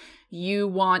because you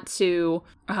want to,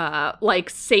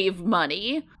 save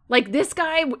money. Like, this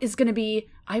guy is gonna be,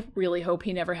 I really hope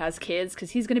he never has kids,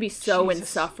 because he's gonna be so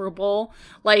insufferable.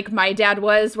 Like my dad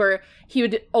was, where he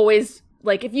would always...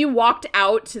 Like, if you walked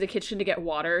out to the kitchen to get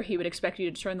water, he would expect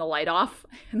you to turn the light off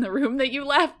in the room that you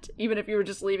left, even if you were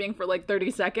just leaving for,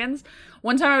 30 seconds.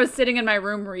 One time I was sitting in my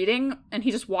room reading, and he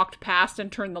just walked past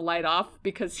and turned the light off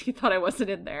because he thought I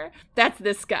wasn't in there. That's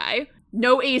this guy.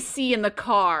 No AC in the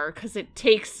car, because it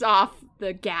takes off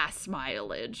the gas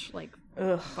mileage. Like,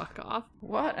 ugh, fuck off.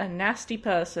 What a nasty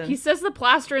person. He says the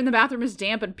plaster in the bathroom is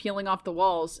damp and peeling off the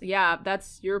walls. Yeah,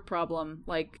 that's your problem.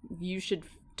 Like, you should...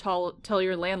 Tell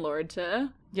your landlord to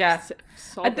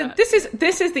solve that.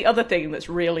 This is the other thing that's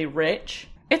really rich.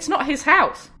 It's not his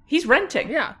house. He's renting.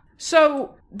 Yeah.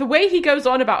 So the way he goes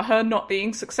on about her not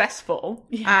being successful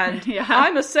and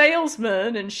I'm a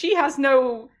salesman and she has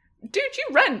no... Dude, you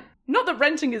rent. Not that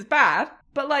renting is bad,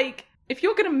 but if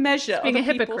you're going to measure other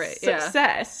people's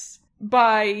success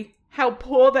by how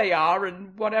poor they are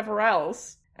and whatever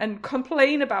else and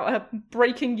complain about her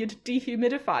breaking your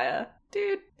dehumidifier...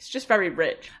 Dude, it's just very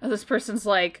rich. This person's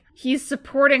like, he's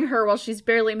supporting her while she's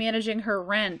barely managing her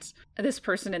rent. This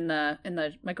person in the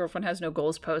My Girlfriend Has No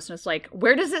Goals post, and it's like,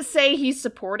 where does it say he's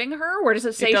supporting her? Where does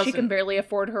it say she can barely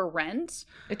afford her rent?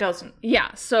 It doesn't.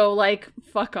 Yeah, so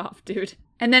fuck off, dude.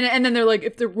 And then they're like,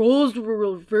 if the roles were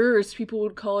reversed, people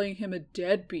would calling him a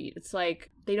deadbeat. It's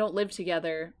like, they don't live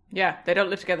together. Yeah, they don't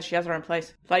live together. She has her own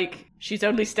place. She's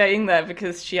only staying there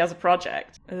because she has a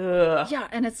project. Ugh. Yeah,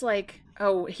 and it's like...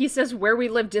 Oh, he says where we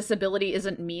live, disability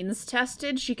isn't means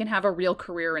tested. She can have a real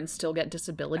career and still get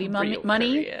disability money.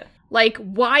 Career. Like,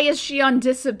 why is she on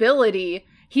disability?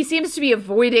 He seems to be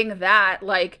avoiding that.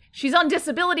 Like, she's on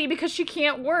disability because she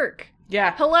can't work.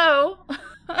 Yeah. Hello?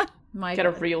 Get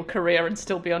a real career and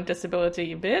still be on disability,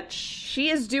 you bitch. She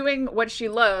is doing what she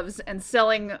loves and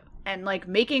selling and, like,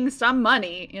 making some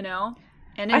money, you know?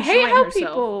 And enjoying I hate how herself.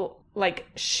 people, like,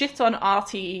 shit on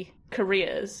arty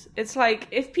careers. It's like,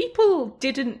 if people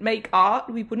didn't make art,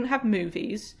 we wouldn't have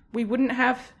movies, we wouldn't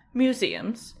have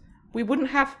museums, we wouldn't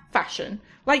have fashion.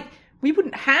 Like, we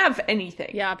wouldn't have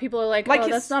anything. Yeah, people are like, oh,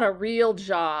 that's not a real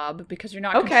job because you're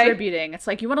not contributing. It's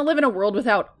like, you want to live in a world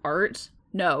without art?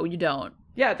 No, you don't.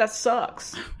 Yeah, that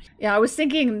sucks. Yeah, I was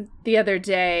thinking the other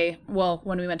day, well,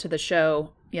 when we went to the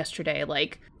show yesterday,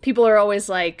 like, people are always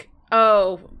like,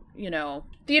 oh, you know,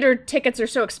 theater tickets are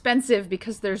so expensive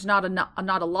because there's not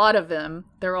a lot of them.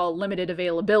 They're all limited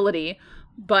availability.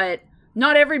 But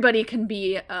not everybody can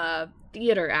be a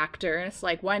theater actor. It's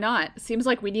like, why not? It seems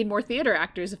like we need more theater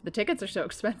actors if the tickets are so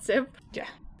expensive. Yeah.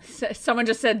 Someone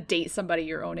just said date somebody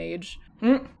your own age.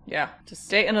 Yeah. Just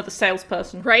date another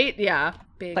salesperson. Right? Yeah.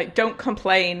 Big. Like, don't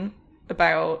complain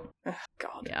about... Oh,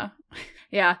 God. Yeah.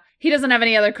 Yeah. He doesn't have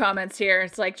any other comments here.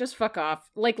 It's like, just fuck off.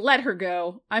 Like, let her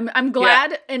go. I'm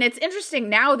glad. Yeah. And it's interesting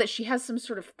now that she has some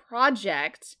sort of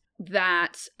project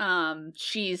that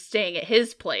she's staying at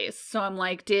his place. So I'm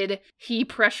like, did he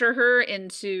pressure her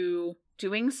into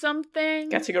doing something?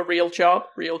 Getting a real job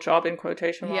in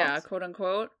quotation marks. Yeah, quote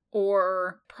unquote.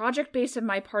 Or project based in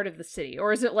my part of the city.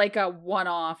 Or is it like a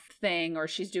one-off thing, or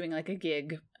she's doing like a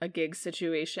gig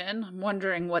situation? I'm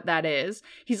wondering what that is.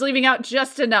 He's leaving out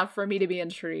just enough for me to be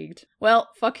intrigued. Well,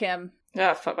 fuck him.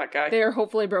 Yeah, fuck that guy. They're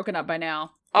hopefully broken up by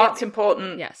now. Art's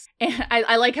important. Yes. And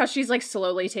I like how she's like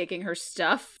slowly taking her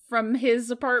stuff from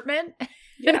his apartment.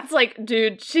 Yeah. And it's like,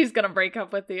 dude, she's gonna break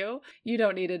up with you. You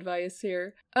don't need advice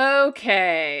here.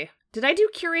 Okay. Did I do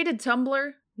curated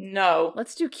Tumblr? No.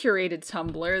 Let's do curated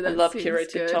Tumblr. I love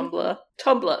curated Tumblr.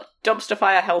 Tumblr, dumpster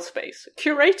fire hell space.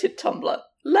 Curated Tumblr,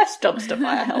 less dumpster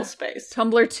fire hell space.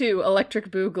 Tumblr 2, Electric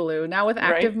Boogaloo, now with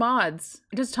active mods.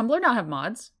 Does Tumblr not have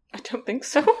mods? I don't think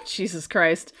so. Jesus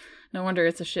Christ. No wonder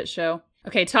it's a shit show.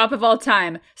 Okay, top of all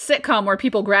time. Sitcom where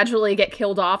people gradually get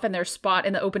killed off and their spot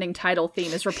in the opening title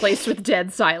theme is replaced with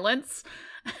dead silence.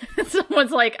 Someone's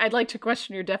like, I'd like to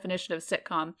question your definition of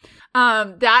sitcom.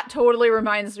 That totally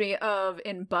reminds me of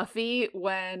in Buffy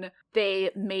when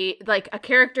they made, like, a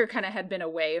character kind of had been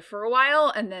away for a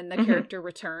while and then the character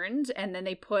returned and then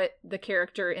they put the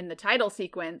character in the title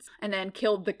sequence and then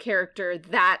killed the character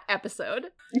that episode.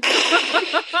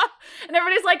 And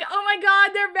everybody's like, oh my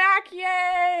god, they're back,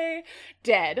 yay!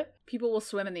 Dead. People will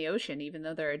swim in the ocean, even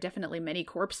though there are definitely many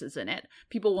corpses in it.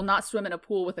 People will not swim in a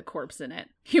pool with a corpse in it.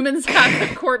 Humans have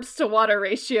the corpse-to-water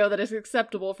ratio that is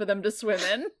acceptable for them to swim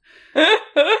in.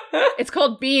 It's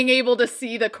called being able to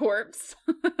see the corpse.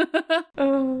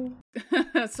 Oh.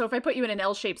 So if I put you in an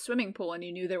L-shaped swimming pool and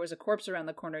you knew there was a corpse around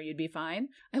the corner, you'd be fine.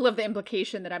 I love the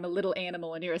implication that I'm a little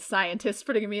animal and you're a scientist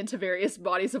putting me into various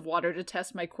bodies of water to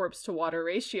test my corpse-to-water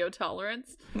ratio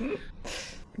tolerance.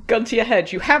 Gun to your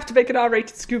head. You have to make an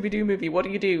R-rated Scooby-Doo movie. What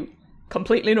do?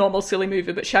 Completely normal, silly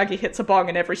movie, but Shaggy hits a bong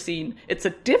in every scene. It's a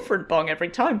different bong every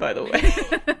time, by the way.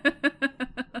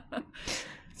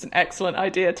 It's an excellent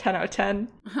idea. 10 out of 10.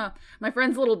 My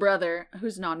friend's little brother,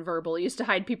 who's nonverbal, used to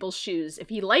hide people's shoes if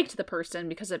he liked the person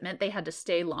because it meant they had to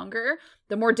stay longer.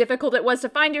 The more difficult it was to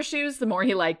find your shoes, the more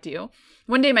he liked you.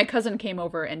 One day my cousin came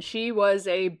over and she was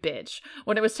a bitch.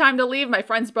 When it was time to leave, my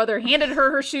friend's brother handed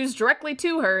her shoes directly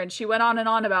to her and she went on and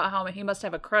on about how he must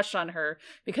have a crush on her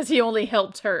because he only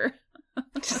helped her.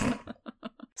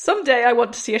 Someday I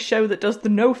want to see a show that does the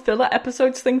no filler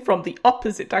episodes thing from the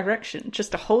opposite direction.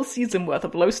 Just a whole season worth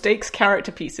of low stakes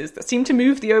character pieces that seem to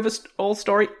move the overall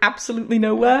story absolutely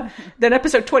nowhere. Then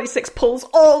episode 26 pulls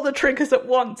all the triggers at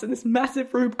once and this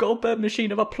massive Rube Goldberg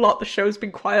machine of a plot the show's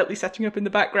been quietly setting up in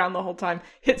the background the whole time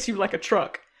hits you like a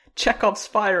truck. Chekhov's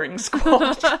firing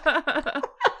squad.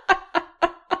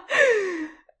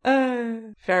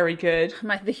 Very good.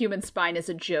 The human spine is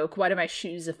a joke. Why do my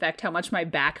shoes affect how much my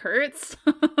back hurts?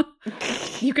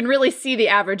 You can really see the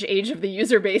average age of the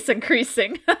user base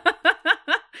increasing.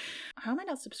 How am I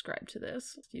not subscribed to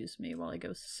this? Excuse me while I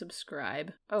go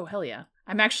subscribe. Oh, hell yeah.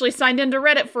 I'm actually signed into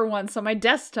Reddit for once on my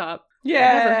desktop. Yeah.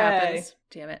 That never happens.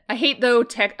 Damn it. I hate, though,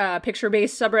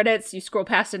 picture-based subreddits. You scroll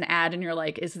past an ad and you're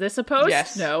like, is this a post?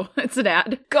 Yes. No, it's an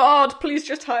ad. God, please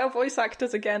just hire voice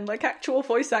actors again, like actual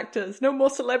voice actors. No more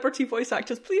celebrity voice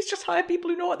actors. Please just hire people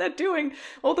who know what they're doing.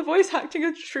 Or the voice acting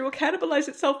industry will cannibalize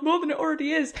itself more than it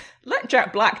already is. Let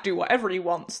Jack Black do whatever he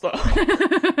wants, though.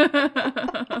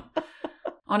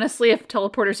 Honestly, if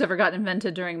teleporters ever got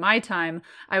invented during my time,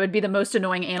 I would be the most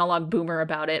annoying analog boomer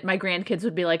about it. My grandkids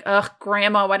would be like, ugh,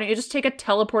 Grandma, why don't you just take a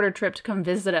teleporter trip to come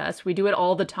visit us? We do it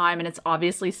all the time and it's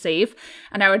obviously safe.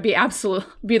 And I would be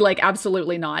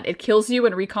absolutely not. It kills you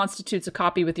and reconstitutes a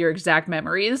copy with your exact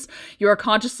memories. You are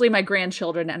consciously my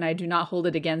grandchildren and I do not hold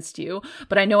it against you.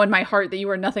 But I know in my heart that you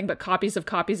are nothing but copies of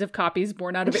copies of copies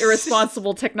born out of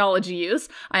irresponsible technology use.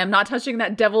 I am not touching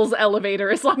that devil's elevator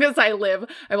as long as I live.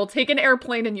 I will take an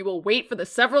airplane and you will wait for the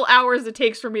several hours it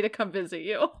takes for me to come visit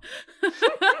you.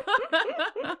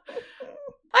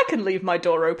 I can leave my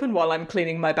door open while I'm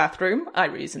cleaning my bathroom, I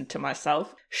reasoned to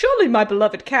myself. Surely my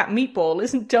beloved cat Meatball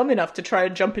isn't dumb enough to try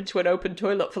and jump into an open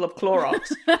toilet full of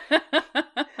Clorox.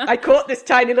 I caught this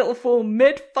tiny little fool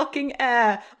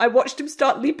mid-fucking-air. I watched him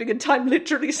start leaping and time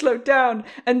literally slowed down,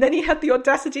 and then he had the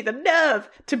audacity, the nerve,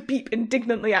 to beep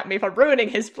indignantly at me for ruining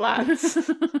his plans.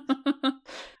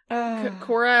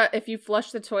 Cora, if you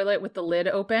flush the toilet with the lid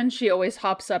open, she always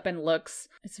hops up and looks.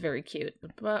 It's very cute.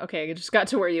 But okay, I just got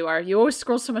to where you are. You always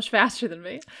scroll so much faster than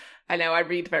me. I know, I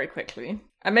read very quickly.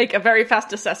 I make a very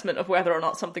fast assessment of whether or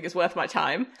not something is worth my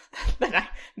time.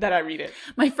 then I read it.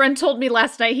 My friend told me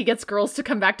last night he gets girls to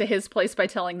come back to his place by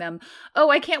telling them, oh,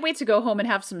 I can't wait to go home and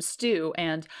have some stew.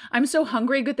 And I'm so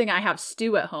hungry, good thing I have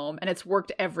stew at home. And it's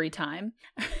worked every time.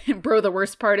 Bro, the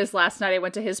worst part is last night I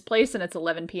went to his place and it's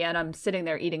 11 p.m. I'm sitting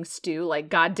there eating stew like,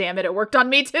 God damn it worked on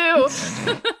me too.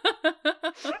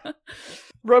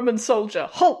 Roman soldier.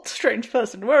 Halt, strange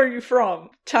person. Where are you from?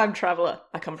 Time traveler.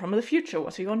 I come from the future.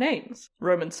 What are your names?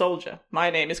 Roman soldier. My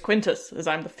name is Quintus, as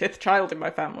I'm the 5th child in my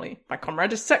family. My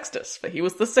comrade is Sextus, for he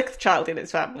was the 6th child in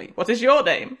his family. What is your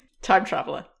name? Time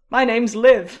traveler. My name's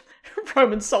Liv.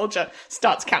 Roman soldier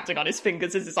starts counting on his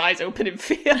fingers as his eyes open in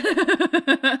fear.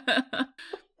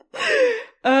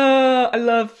 I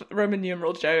love Roman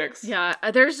numeral jokes. Yeah,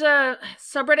 there's a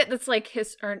subreddit that's like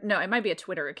it might be a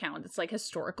Twitter account. It's like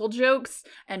historical jokes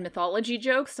and mythology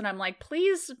jokes, and I'm like,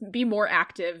 please be more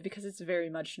active because it's very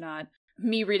much not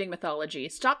me reading mythology.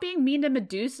 Stop being mean to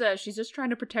Medusa. She's just trying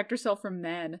to protect herself from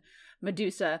men.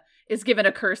 Medusa is given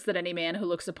a curse that any man who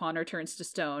looks upon her turns to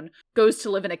stone, goes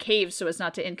to live in a cave so as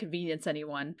not to inconvenience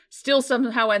anyone, still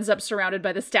somehow ends up surrounded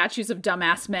by the statues of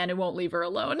dumbass men who won't leave her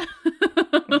alone.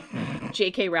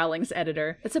 J.K. Rowling's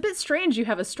editor. It's a bit strange you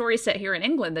have a story set here in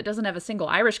England that doesn't have a single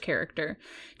Irish character.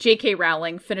 J.K.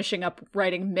 Rowling finishing up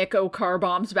writing Mick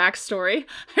O'Carbomb's backstory.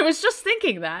 I was just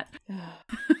thinking that.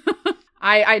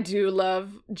 I do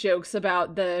love jokes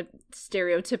about the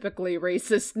stereotypically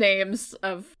racist names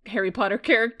of Harry Potter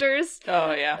characters.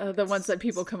 Oh, yeah. The ones that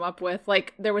people come up with.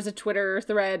 Like, there was a Twitter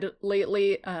thread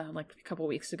lately, like a couple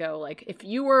weeks ago, like, if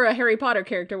you were a Harry Potter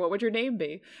character, what would your name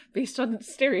be? Based on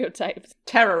stereotypes.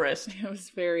 Terrorist. It was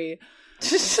very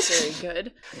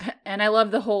good. And I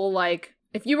love the whole, like,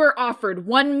 if you were offered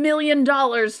 $1 million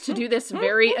to do this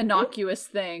very innocuous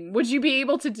thing, would you be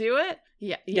able to do it?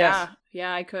 Yeah. Yes.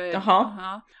 Yeah, I could.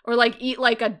 Uh-huh. Or like eat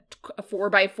like a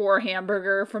 4x4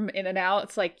 hamburger from In-N-Out.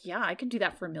 It's like, yeah, I could do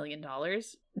that for $1 million.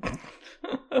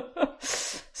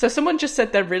 So someone just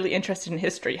said they're really interested in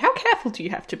history. How careful do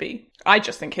you have to be? I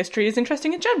just think history is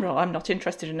interesting in general. I'm not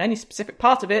interested in any specific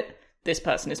part of it. This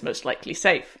person is most likely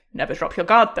safe. Never drop your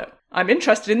guard, though. I'm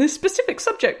interested in this specific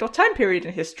subject or time period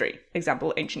in history.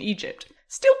 Example, ancient Egypt.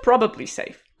 Still probably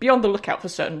safe. Be on the lookout for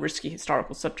certain risky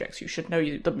historical subjects. You should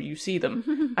know them, you see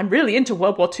them. I'm really into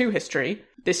World War II history.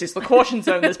 This is the caution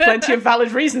zone. There's plenty of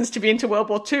valid reasons to be into World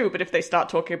War II, but if they start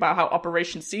talking about how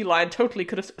Operation Sea Lion totally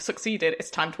could have succeeded,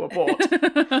 it's time to abort.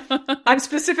 I'm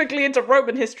specifically into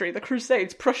Roman history, the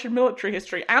Crusades, Prussian military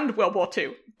history, and World War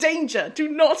II. Danger! Do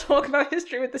not talk about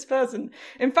history with this person.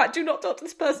 In fact, do not talk to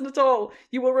this person at all.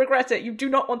 You will regret it. You do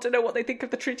not want to know what they think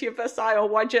of the Treaty of Versailles or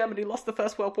why Germany lost the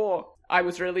First World War. I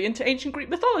was really into ancient Greek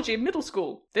mythology in middle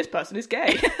school. This person is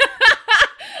gay.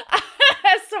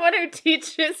 As someone who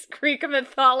teaches Greek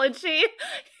mythology,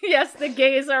 yes, the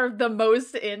gays are the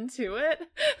most into it.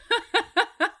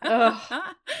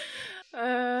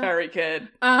 Very good.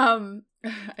 I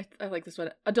like this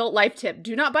one. Adult life tip.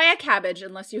 Do not buy a cabbage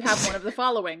unless you have one of the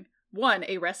following. 1,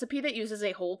 a recipe that uses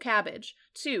a whole cabbage.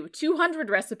 2, 200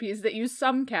 recipes that use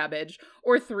some cabbage.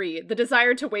 Or 3, the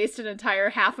desire to waste an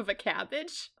entire half of a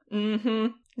cabbage. Mm-hmm.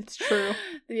 It's true.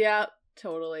 Yeah,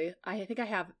 totally. I think I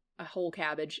have a whole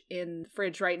cabbage in the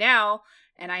fridge right now,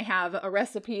 and I have a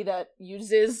recipe that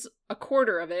uses a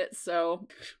quarter of it, so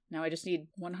now I just need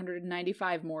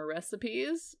 195 more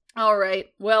recipes. All right,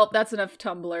 well, that's enough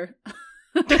Tumblr.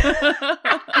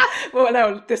 Well,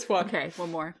 no, this one. Okay,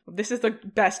 one more. This is the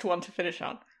best one to finish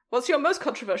on. What's your most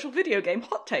controversial video game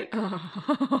hot take?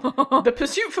 The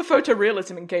pursuit for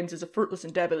photorealism in games is a fruitless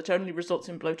endeavour that only results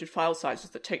in bloated file sizes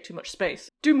that take too much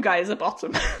space. Doom Guy is a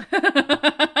bottom.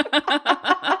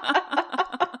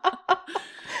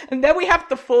 And then we have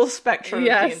the full spectrum of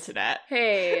the internet.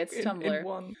 Hey, it's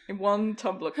Tumblr. In one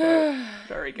Tumblr quote.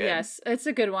 Very good. Yes, it's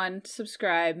a good one.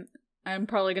 Subscribe. I'm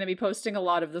probably going to be posting a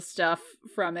lot of the stuff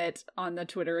from it on the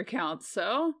Twitter account,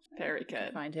 so very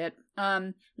good. Find it.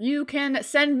 You can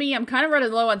send me, I'm kind of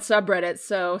running low on subreddits,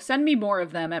 so send me more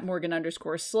of them at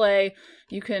Morgan_Slay.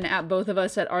 You can at both of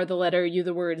us at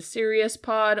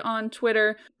 @r_the_serious_pod on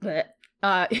Twitter. But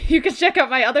you can check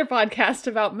out my other podcast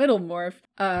about Middlemorph,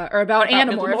 or about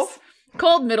Animorphs,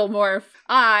 called Middlemorph.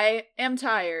 I am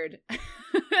tired.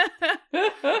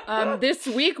 This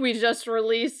week we just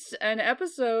released an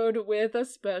episode with a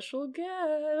special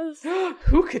guest.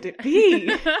 Who could it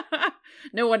be?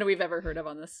 No one we've ever heard of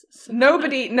on this.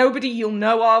 Nobody you'll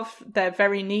know of. They're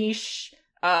very niche.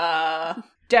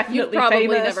 Definitely You've probably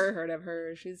famous. Never heard of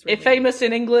her. She's really famous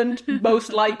in England,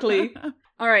 most likely.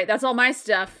 All right, that's all my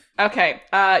stuff. Okay,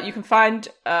 you can find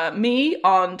me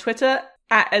on Twitter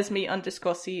at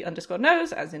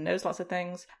Esme_C_knows, as in knows lots of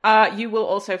things. You will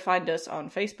also find us on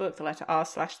Facebook, the letter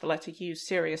R/the letter U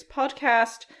Serious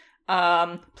Podcast.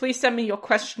 Please send me your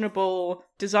questionable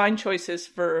design choices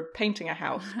for painting a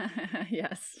house.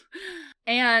 Yes.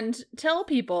 And tell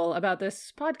people about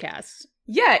this podcast.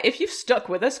 Yeah, if you've stuck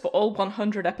with us for all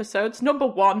 100 episodes, number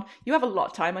one, you have a lot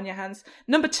of time on your hands.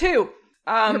 Number two,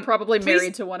 you're probably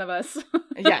married to one of us.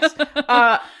 Yes.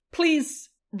 Please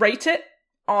rate it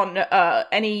on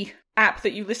any app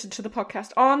that you listen to the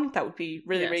podcast on. That would be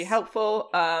really, really helpful.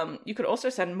 You could also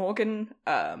send Morgan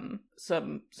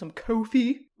some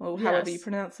Ko-fi, or however you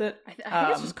pronounce it. I think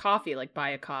it's just coffee, like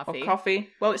buy a coffee. Or coffee.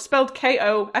 Well, it's spelled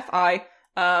Kofi.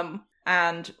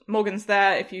 And Morgan's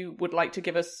there if you would like to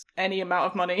give us any amount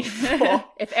of money.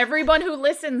 If everyone who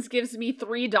listens gives me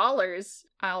 $3,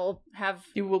 I'll have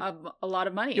a lot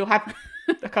of money. You'll have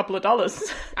a couple of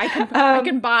dollars. I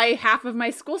can buy half of my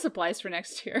school supplies for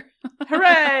next year.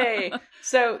 Hooray!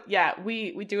 So, yeah,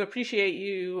 we do appreciate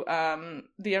you.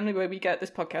 The only way we get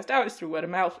this podcast out is through word of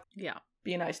mouth. Yeah.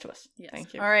 Be nice to us. Yes.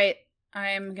 Thank you. All right.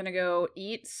 I'm going to go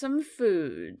eat some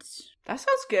food. That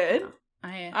sounds good.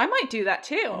 I might do that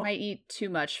too. I might eat too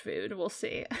much food. We'll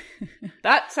see.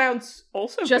 That sounds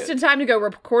also just good. In time to go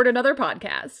record another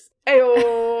podcast.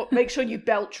 Ayo, make sure you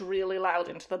belch really loud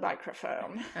into the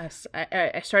microphone. Yes,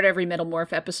 I start every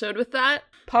Middlemorph episode with that.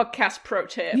 Podcast pro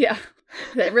tip. Yeah,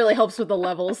 that really helps with the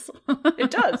levels. It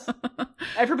does.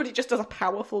 Everybody just does a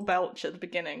powerful belch at the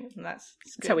beginning, and that's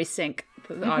how we sync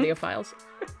the audio files.